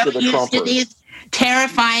the worst so of the used to Trumpers. these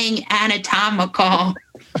terrifying anatomical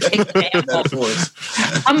examples.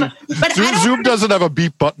 But Zoom doesn't have a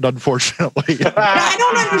beep button, unfortunately. But I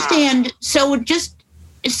don't understand.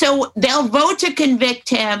 So they'll vote to convict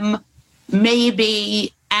him,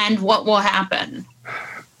 maybe, and what will happen?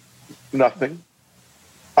 Nothing.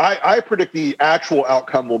 I predict the actual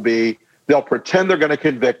outcome will be they'll pretend they're going to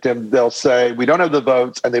convict him. They'll say, we don't have the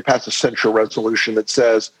votes, and they pass a censure resolution that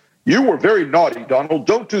says, you were very naughty, Donald.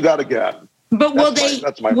 Don't do that again. But will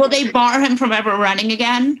they bar him from ever running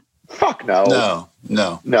again? Fuck no.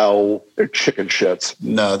 No. They're chicken shits.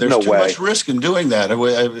 No, there's too much risk in doing that.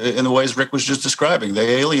 In the ways Rick was just describing,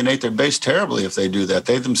 they alienate their base terribly if they do that.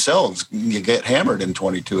 They themselves get hammered in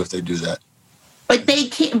 22 if they do that. But they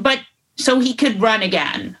can't. But so he could run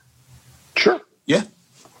again. Sure. Yeah.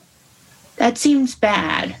 That seems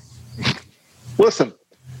bad. Listen,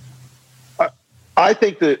 I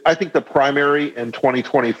think the primary in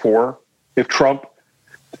 2024, if Trump,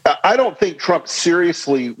 I don't think Trump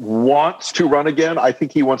seriously wants to run again. I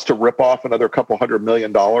think he wants to rip off another couple $100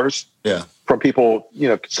 million from people,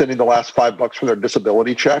 sending the last $5 for their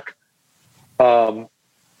disability check. But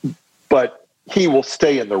he will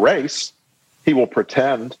stay in the race. He will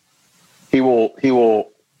pretend. He will.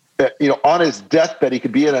 On his deathbed, he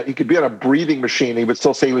could be on a breathing machine. He would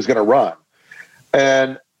still say he was going to run,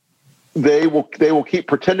 and they will keep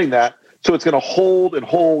pretending that. So it's going to hold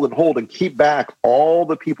and keep back all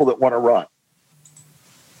the people that want to run.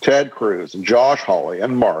 Ted Cruz and Josh Hawley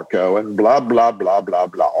and Marco and blah, blah, blah, blah,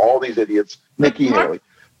 blah. All these idiots. Nikki Haley.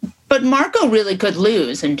 But Marco really could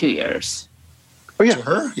lose in 2 years. Oh,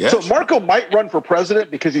 yeah. So Marco might run for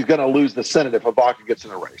president because he's going to lose the Senate if Ivanka gets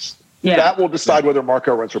in a race. Yeah. That will decide whether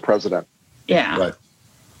Marco runs for president. Yeah. Right.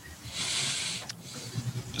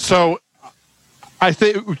 So I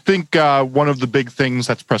think one of the big things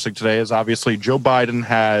that's pressing today is obviously Joe Biden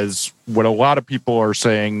has what a lot of people are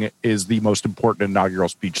saying is the most important inaugural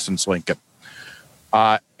speech since Lincoln.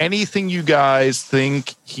 Anything you guys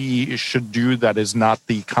think he should do that is not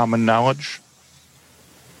the common knowledge?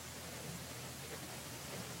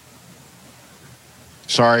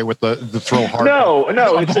 Sorry with the throw hard. No,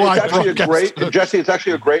 it's actually a great, Jesse, it's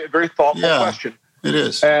actually a great, very thoughtful question. It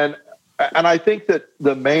is. And I think that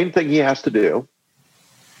the main thing he has to do,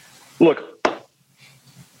 look,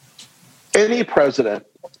 any president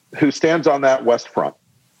who stands on that west front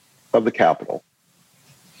of the Capitol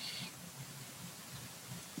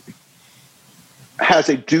has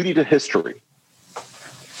a duty to history.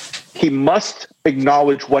 He must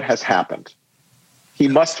acknowledge what has happened. He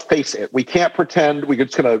must face it. We can't pretend we're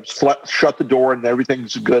just going to shut the door and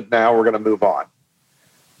everything's good now. We're going to move on.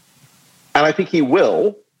 And I think he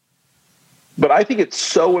will. But I think it's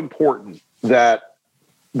so important that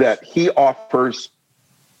he offers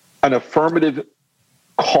an affirmative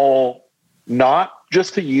call, not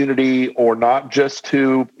just to unity or not just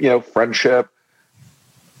to, friendship,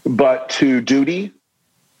 but to duty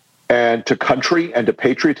and to country and to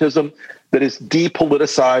patriotism that is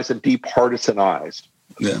depoliticized and departisanized.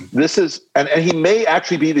 Yeah. This is, and he may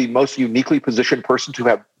actually be the most uniquely positioned person to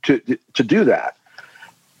have to do that.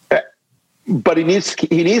 But he needs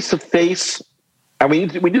to face, and we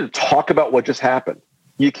need to talk about what just happened.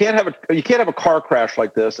 You can't have a car crash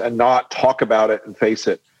like this and not talk about it and face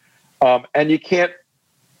it. And you can't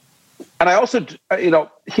And I also,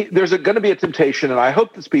 there's going to be a temptation, and I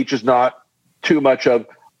hope the speech is not too much of,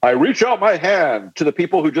 I reach out my hand to the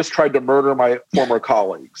people who just tried to murder my former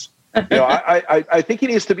colleagues. I think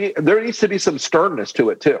there needs to be some sternness to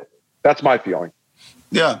it too. That's my feeling.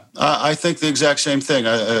 Yeah, I think the exact same thing.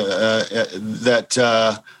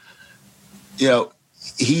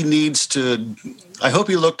 He needs to. I hope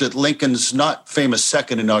he looked at Lincoln's not famous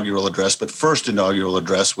second inaugural address, but first inaugural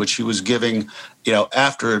address, which he was giving,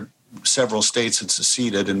 after several states had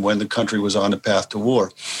seceded and when the country was on the path to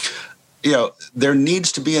war. There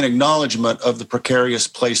needs to be an acknowledgement of the precarious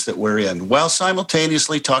place that we're in, while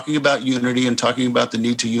simultaneously talking about unity and talking about the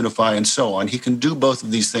need to unify and so on. He can do both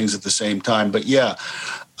of these things at the same time. But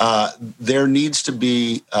there needs to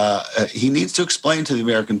be, he needs to explain to the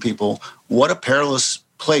American people what a perilous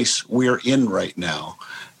place we're in right now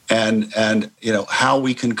and how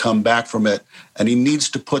we can come back from it. And he needs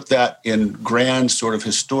to put that in grand sort of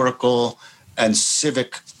historical and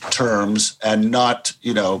civic terms and not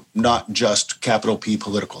just capital P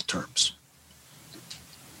political terms.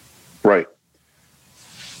 Right.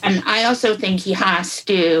 And I also think he has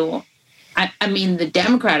to, the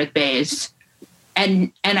Democratic base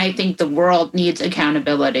and I think the world needs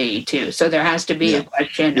accountability too. So there has to be a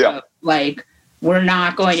question of we're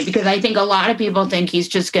not going to, because I think a lot of people think he's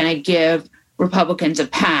just going to give Republicans a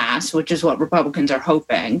pass, which is what Republicans are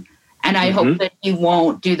hoping. And I hope that he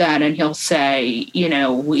won't do that. And he'll say,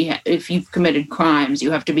 if you've committed crimes, you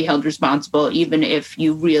have to be held responsible, even if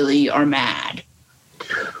you really are mad.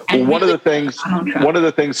 And one of the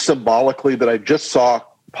things symbolically that I just saw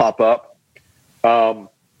pop up, Biden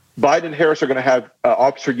and Harris are going to have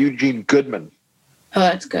Officer Eugene Goodman. Oh,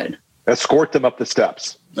 that's good. Escort them up the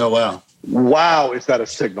steps. Oh, wow. Wow, is that a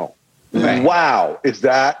signal? Right. Wow, is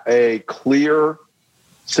that a clear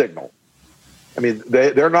signal?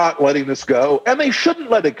 They're not letting this go, and they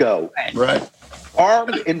shouldn't let it go. Right.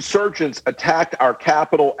 Armed insurgents attacked our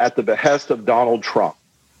Capitol at the behest of Donald Trump.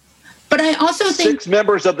 But I also think 6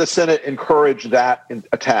 members of the Senate encouraged that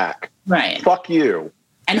attack. Right. Fuck you.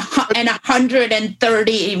 And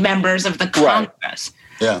 130 members of the Congress.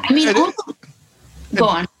 Right. Yeah. Go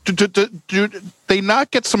on. Do they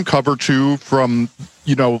not get some cover too from,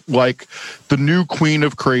 the new queen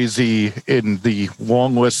of crazy in the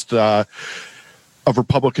long list of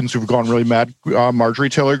Republicans who've gone really mad? Marjorie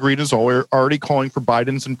Taylor Greene is already calling for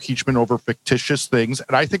Biden's impeachment over fictitious things.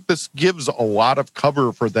 And I think this gives a lot of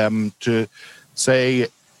cover for them to say,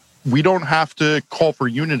 we don't have to call for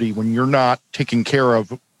unity when you're not taking care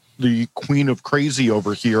of the queen of crazy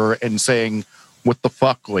over here and saying, what the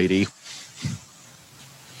fuck, lady?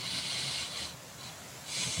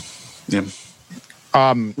 Yeah.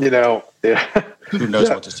 Who knows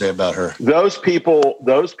what to say about her? Those people,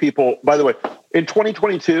 by the way, in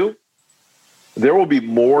 2022, there will be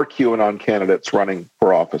more QAnon candidates running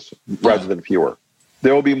for office rather than fewer.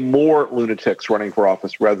 There will be more lunatics running for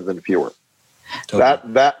office rather than fewer.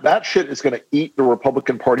 Totally. That shit is going to eat the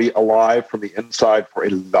Republican Party alive from the inside for a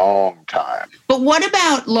long time. But what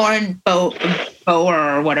about Lauren Boebert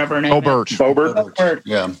or whatever her name is? Boebert.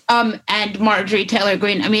 Yeah. And Marjorie Taylor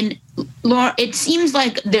Greene. Lauren, it seems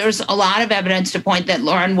like there's a lot of evidence to point that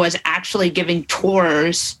Lauren was actually giving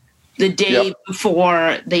tours the day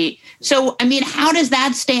before the. So, how does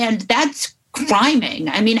that stand? That's criming.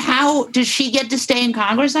 How does she get to stay in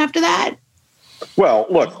Congress after that? Well,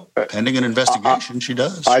 look. Pending an investigation, she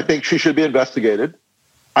does. I think she should be investigated.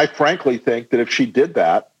 I frankly think that if she did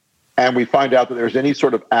that and we find out that there's any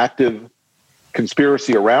sort of active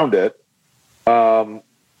conspiracy around it,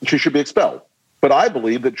 she should be expelled. But I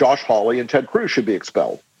believe that Josh Hawley and Ted Cruz should be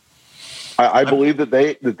expelled. I believe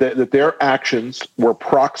that their actions were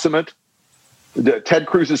proximate. Ted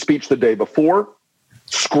Cruz's speech the day before,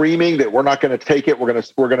 screaming that we're not going to take it, we're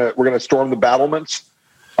going to storm the battlements.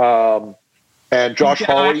 And Josh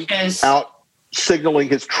Hawley out signaling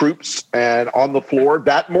his troops and on the floor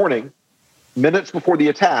that morning, minutes before the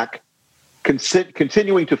attack,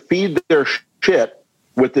 continuing to feed their shit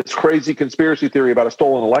with this crazy conspiracy theory about a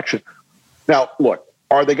stolen election. Now, look,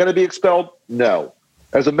 are they going to be expelled? No.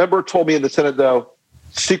 As a member told me in the Senate, though,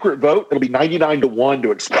 secret vote, it'll be 99-1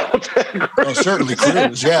 to expel Ted Cruz. Oh, certainly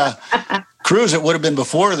Cruz, yeah. Cruz, it would have been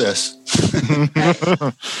before this.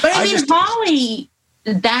 But Hawley,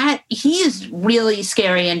 that he is really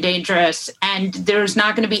scary and dangerous, and there's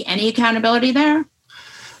not going to be any accountability there?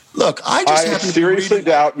 Look, I seriously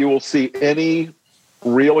doubt you will see any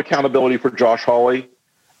real accountability for Josh Hawley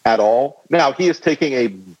at all. Now, he is taking a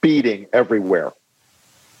beating everywhere.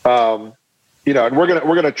 And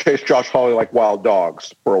we're gonna chase Josh Hawley like wild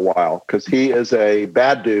dogs for a while because he is a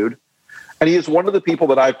bad dude, and he is one of the people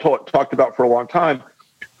that I've talked about for a long time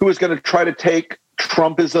who is going to try to take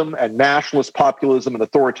Trumpism and nationalist populism and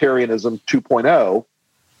authoritarianism 2.0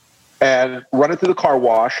 and run it through the car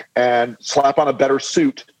wash and slap on a better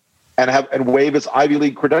suit and wave his Ivy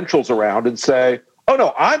League credentials around and say, oh,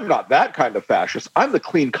 no, I'm not that kind of fascist. I'm the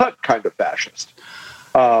clean-cut kind of fascist.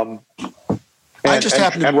 And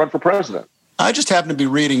run for president. I just happened to be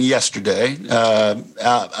reading yesterday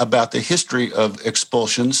about the history of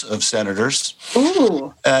expulsions of senators.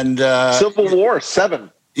 Ooh. And Civil War, 7.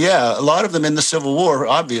 Yeah, a lot of them in the Civil War,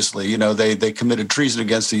 obviously. You know, they committed treason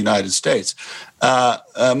against the United States.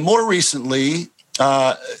 More recently,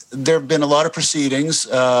 there have been a lot of proceedings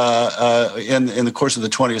in the course of the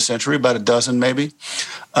 20th century, about a dozen maybe.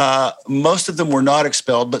 Most of them were not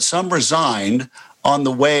expelled, but some resigned on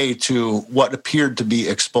the way to what appeared to be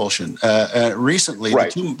expulsion. Recently,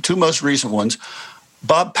 right. The two most recent ones,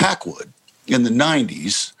 Bob Packwood in the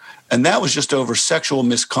 90s, and that was just over sexual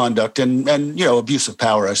misconduct and abuse of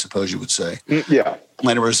power, I suppose you would say. Yeah.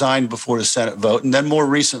 And resigned before the Senate vote. And then more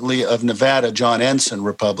recently of Nevada, John Ensign,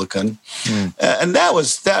 Republican. And that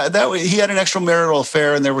was he had an extramarital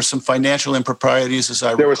affair, and there were some financial improprieties, as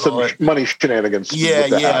I recall. There was some money shenanigans.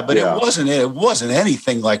 But it wasn't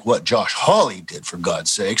anything like what Josh Hawley did, for God's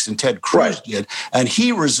sakes, and Ted Cruz did. And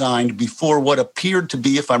he resigned before what appeared to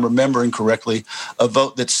be, if I'm remembering correctly, a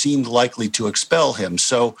vote that seemed likely to expel him.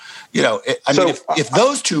 So, if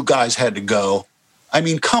those two guys had to go, I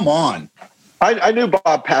mean, come on. I knew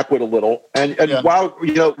Bob Packwood a little, and while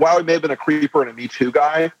he may have been a creeper and a Me Too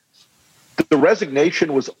guy, the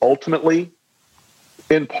resignation was ultimately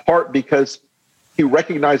in part because he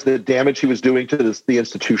recognized the damage he was doing to the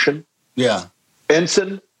institution. Yeah.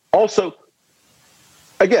 Ensign, also,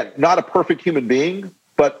 again, not a perfect human being,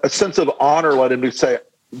 but a sense of honor led him to say,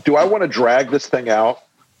 do I want to drag this thing out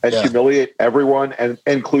and humiliate everyone, and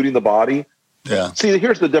including the body? Yeah. See,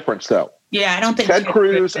 here's the difference, though. Yeah, I don't think Ted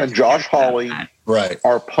Cruz and Josh Hawley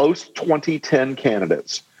are post-2010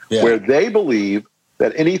 candidates where they believe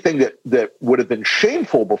that anything that would have been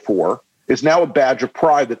shameful before is now a badge of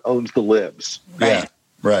pride that owns the libs. Yeah,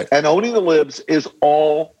 right. And owning the libs is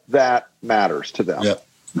all that matters to them. Yeah.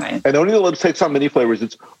 Right. And owning the libs takes on many flavors.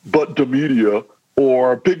 It's but the media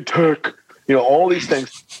or big tech, all these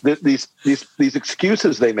things, these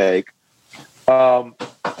excuses they make.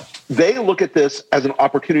 They look at this as an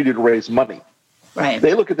opportunity to raise money. Right.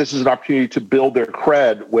 They look at this as an opportunity to build their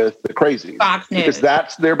cred with the crazies. Fox News. Because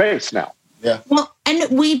that's their base now. Yeah. Well,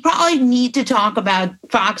 and we probably need to talk about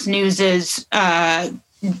Fox News's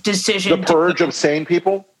decision. The purge of sane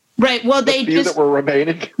people? Right. Well, the few that were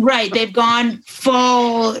remaining. Right. They've gone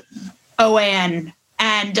full OAN,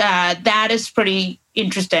 and that is pretty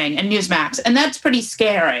interesting, and Newsmax, and that's pretty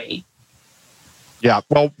scary. Yeah,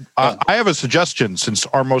 well, I have a suggestion. Since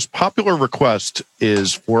our most popular request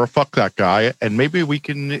is for a fuck that guy, and maybe we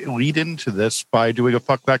can lead into this by doing a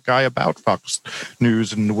fuck that guy about Fox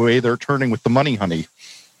News and the way they're turning with the money honey.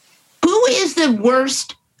 Who is the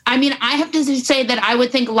worst? I mean, I have to say that I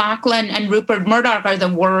would think Lachlan and Rupert Murdoch are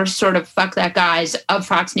the worst sort of fuck that guys of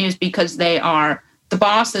Fox News because they are the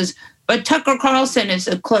bosses. But Tucker Carlson is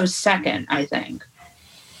a close second, I think.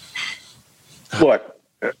 Look,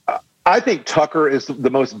 I think Tucker is the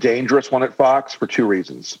most dangerous one at Fox for two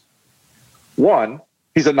reasons. One,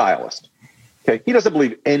 he's a nihilist. Okay, he doesn't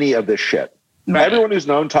believe any of this shit. Right. Everyone who's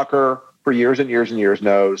known Tucker for years and years and years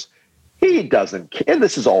knows he doesn't. And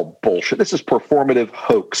this is all bullshit. This is performative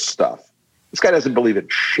hoax stuff. This guy doesn't believe in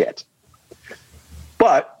shit.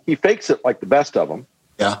 But he fakes it like the best of them.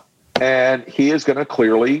 Yeah. And he is going to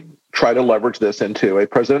clearly try to leverage this into a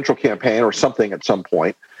presidential campaign or something at some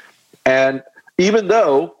point. And even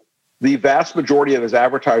though the vast majority of his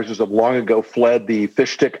advertisers have long ago fled the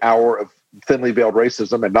fish stick hour of thinly veiled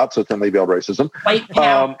racism and not so thinly veiled racism. White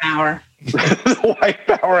power hour. The white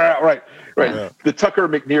power hour, right. Yeah. The Tucker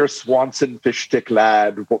McNear Swanson fish stick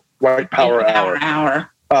lad, white power hour.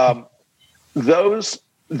 Those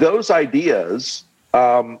ideas,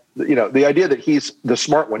 the idea that he's the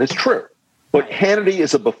smart one is true. But Hannity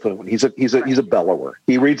is a buffoon. He's a bellower.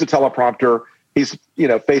 He reads a teleprompter. He's,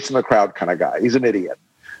 facing the crowd kind of guy. He's an idiot.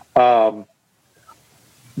 But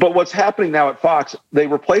what's happening now at Fox, they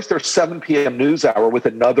replaced their 7 p.m. news hour with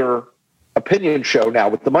another opinion show now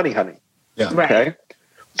with the Money Honey. Yeah. Right. Okay.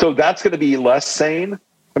 So that's going to be less sane.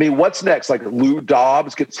 I mean, what's next? Like Lou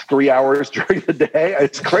Dobbs gets 3 hours during the day.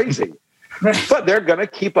 It's crazy. Right. But they're going to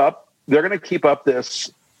keep up. They're going to keep up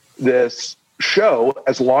this show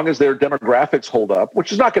as long as their demographics hold up,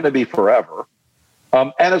 which is not going to be forever.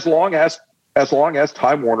 And as long as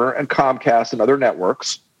Time Warner and Comcast and other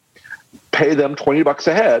networks pay them $20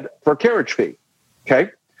 a head for a carriage fee.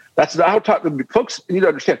 Okay. That's not how folks need to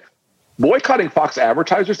understand. boycotting Fox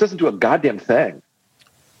advertisers doesn't do a goddamn thing.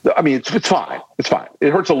 I mean, it's fine. It's fine.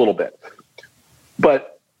 It hurts a little bit.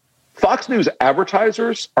 But Fox News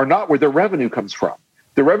advertisers are not where their revenue comes from.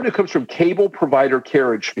 The revenue comes from cable provider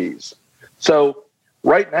carriage fees. So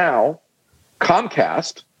right now,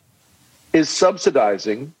 Comcast is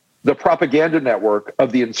subsidizing the propaganda network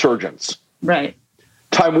of the insurgents. Right.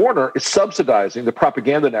 Time Warner is subsidizing the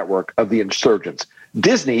propaganda network of the insurgents.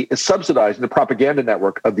 Disney is subsidizing the propaganda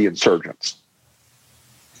network of the insurgents.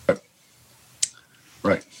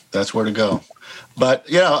 Right. That's where to go. But,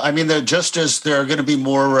 I mean, just as there are going to be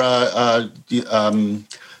more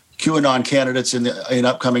QAnon candidates in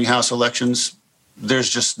upcoming House elections, there's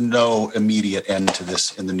just no immediate end to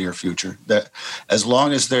this in the near future. That as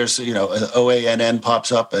long as there's, OANN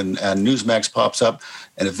pops up and Newsmax pops up,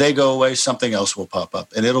 and if they go away, something else will pop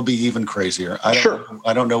up, and it'll be even crazier. I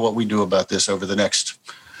don't know what we do about this over the next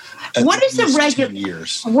What is 10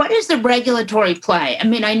 years. What is the regulatory play? I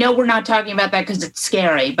mean, I know we're not talking about that because it's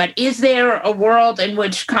scary, but is there a world in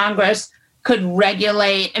which Congress could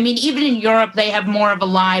regulate? I mean, even in Europe, they have more of a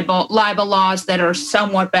libel laws that are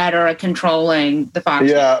somewhat better at controlling the Fox.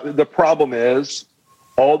 Yeah, the problem is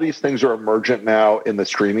all these things are emergent now in the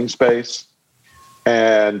streaming space,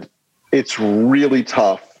 and it's really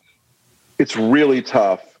tough. It's really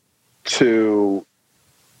tough to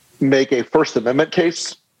make a First Amendment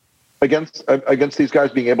case against these guys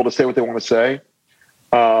being able to say what they want to say.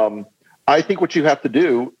 I think what you have to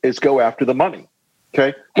do is go after the money.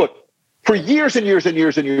 Okay, look. For years and years and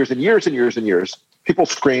years and years and years and years and years, people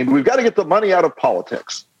screamed, we've got to get the money out of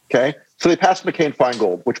politics. Okay. So they passed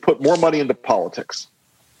McCain-Feingold, which put more money into politics.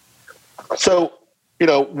 So,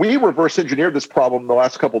 we reverse engineered this problem the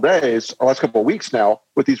last couple of days, or last couple of weeks now,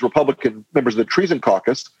 with these Republican members of the Treason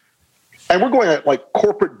Caucus. And we're going at like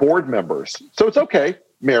corporate board members. So it's okay,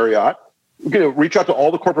 Marriott, reach out to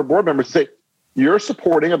all the corporate board members and say, you're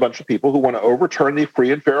supporting a bunch of people who want to overturn the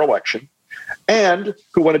free and fair election and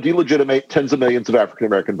who want to delegitimate tens of millions of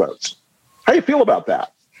African-American votes. How do you feel about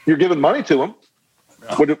that? You're giving money to them.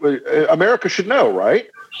 Yeah. America should know, right?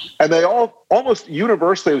 And they all almost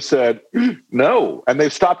universally have said no, and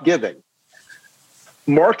they've stopped giving.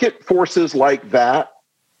 Market forces like that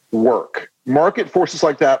work. Market forces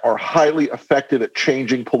like that are highly effective at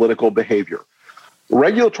changing political behavior.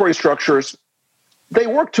 Regulatory structures, they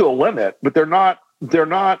work to a limit, but they're not,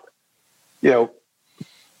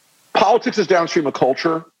 politics is downstream of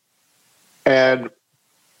culture, and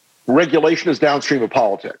regulation is downstream of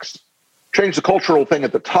politics. Change the cultural thing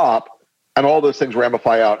at the top, and all those things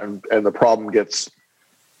ramify out, and the problem gets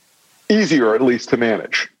easier, at least, to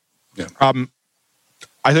manage. Yeah.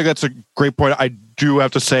 I think that's a great point. I do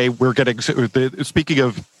have to say, we're getting, speaking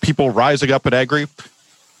of people rising up and angry,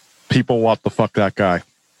 people want the fuck that guy.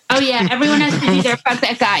 Oh, yeah. Everyone has to do their fuck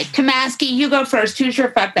that guy. Tomasky, you go first. Who's your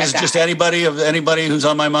fuck that guy? Is just anybody who's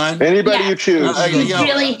on my mind? Anybody you choose. You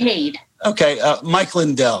really hate. Okay, Mike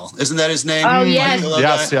Lindell. Isn't that his name? Oh, yes.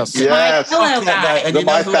 Yes. My pillow guy. And the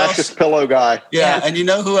My Fascist Pillow guy. Yeah, and you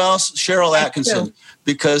know who else? Cheryl Atkinson.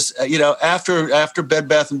 Because, after Bed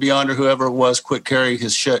Bath & Beyond or whoever it was quit carrying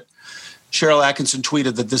his shit, Cheryl Atkinson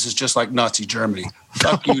tweeted that this is just like Nazi Germany.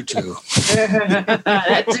 Fuck you too.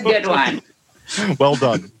 That's a good one. Well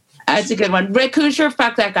done. That's a good one. Rick, who's your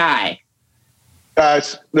fuck that guy?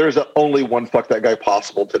 Guys, there's only one fuck that guy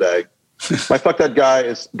possible today. My fuck that guy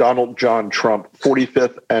is Donald John Trump,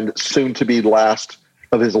 45th and soon to be last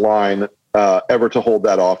of his line ever to hold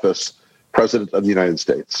that office, President of the United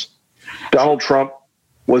States. Donald Trump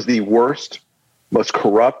was the worst, most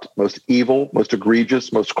corrupt, most evil, most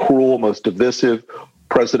egregious, most cruel, most divisive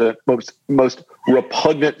president, most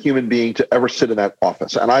repugnant human being to ever sit in that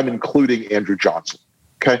office. And I'm including Andrew Johnson.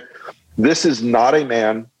 Okay. This is not a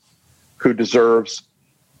man who deserves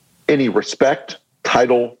any respect,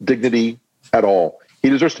 title, dignity at all. He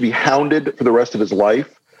deserves to be hounded for the rest of his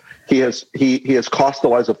life. He has cost the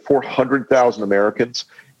lives of 400,000 Americans.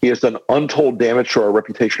 He has done untold damage to our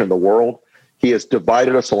reputation in the world. He has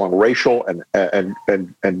divided us along racial and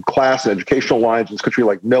class and educational lines in this country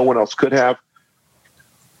like no one else could have.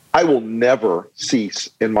 I will never cease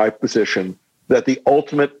in my position that the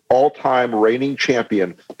ultimate all-time reigning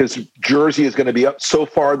champion, his jersey is going to be up so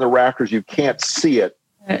far in the rafters you can't see it,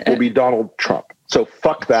 will be Donald Trump. So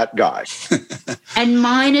fuck that guy. And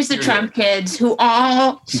mine is the Trump kids who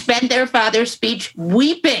all spent their father's speech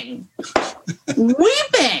weeping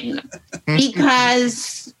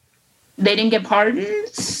because they didn't get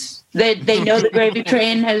pardons. They know the gravy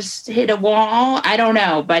train has hit a wall. I don't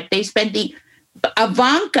know, but they spent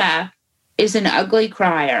Ivanka is an ugly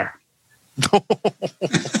crier.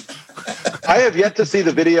 I have yet to see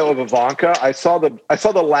the video of Ivanka. I saw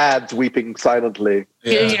the lads weeping silently.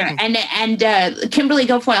 Yeah. And Kimberly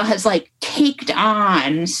Guilfoyle has like caked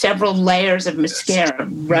on several layers of mascara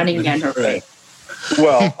running down her face.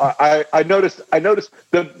 Well, I noticed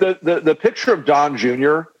the picture of Don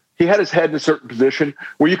Jr. He had his head in a certain position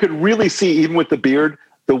where you could really see, even with the beard,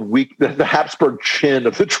 the Habsburg chin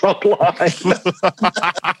of the Trump line.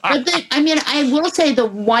 I will say the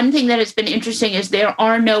one thing that has been interesting is there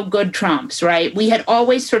are no good Trumps, right? We had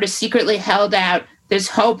always sort of secretly held out this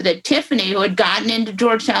hope that Tiffany, who had gotten into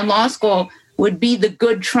Georgetown Law School, would be the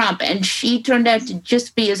good Trump, and she turned out to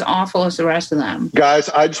just be as awful as the rest of them. Guys,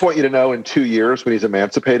 I just want you to know, in 2 years, when he's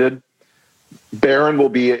emancipated, Barron will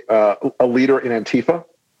be a leader in Antifa.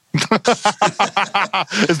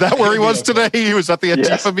 Is that where he was today? He was at the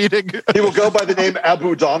Antifa meeting. He will go by the name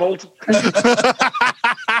Abu Donald.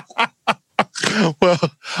 Well,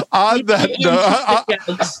 on that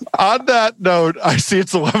note, I see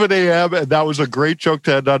it's 11 a.m. and that was a great joke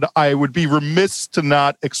to end on. I would be remiss to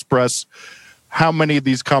not express how many of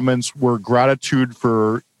these comments were gratitude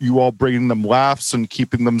for you all bringing them laughs and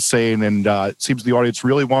keeping them sane. And it seems the audience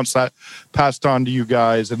really wants that passed on to you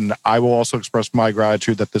guys. And I will also express my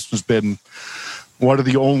gratitude that this has been one of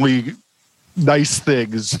the only nice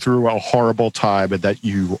things through a horrible time, and that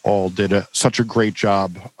you all did such a great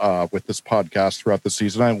job with this podcast throughout the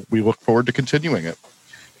season. And we look forward to continuing it.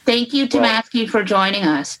 Thank you, Tomasky, for joining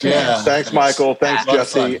us today. Yeah, thanks, Michael. Thanks,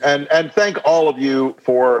 Jesse. And thank all of you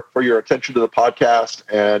for your attention to the podcast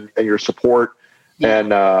and your support and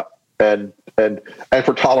for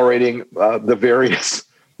tolerating the various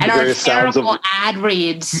sounds of ad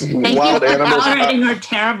reads. Thank wild you for animals. tolerating our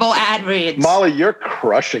terrible ad reads. Molly, you're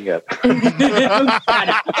crushing it.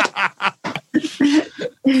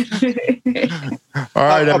 All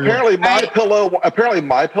right. Apparently, My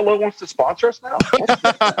Pillow wants to sponsor us now.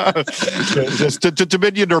 Just to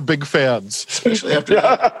Dominion are big fans, especially after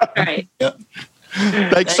that. Right. Yep.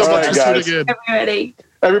 Thanks so much for tuning in.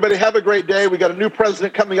 Everybody, have a great day. We got a new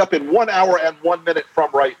president coming up in 1 hour and 1 minute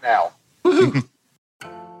from right now.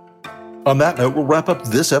 On that note, we'll wrap up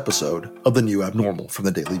this episode of The New Abnormal from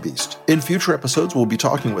The Daily Beast. In future episodes, we'll be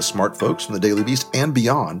talking with smart folks from The Daily Beast and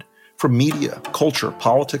beyond, from media, culture,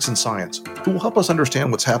 politics, and science, who will help us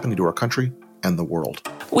understand what's happening to our country and the world.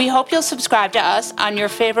 We hope you'll subscribe to us on your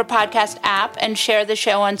favorite podcast app and share the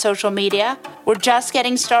show on social media. We're just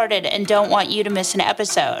getting started and don't want you to miss an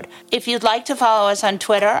episode. If you'd like to follow us on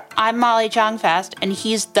Twitter, I'm Molly Jongfast and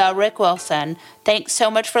he's the Rick Wilson. Thanks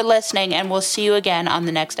so much for listening, and we'll see you again on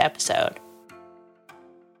the next episode.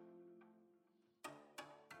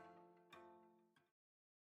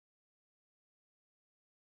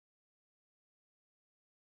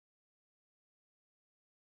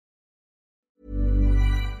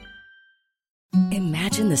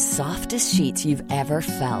 Imagine the softest sheets you've ever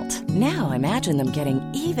felt. Now imagine them getting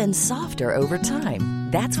even softer over time.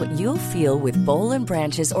 That's what you'll feel with Boll &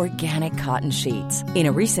 Branch's organic cotton sheets. In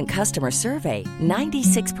a recent customer survey,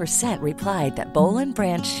 96% replied that Boll &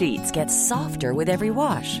 Branch sheets get softer with every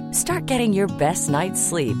wash. Start getting your best night's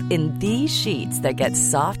sleep in these sheets that get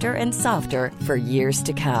softer and softer for years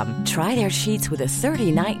to come. Try their sheets with a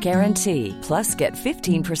 30-night guarantee. Plus, get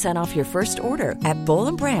 15% off your first order at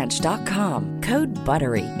bollandbranch.com. Code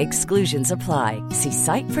BUTTERY. Exclusions apply. See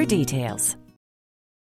site for details.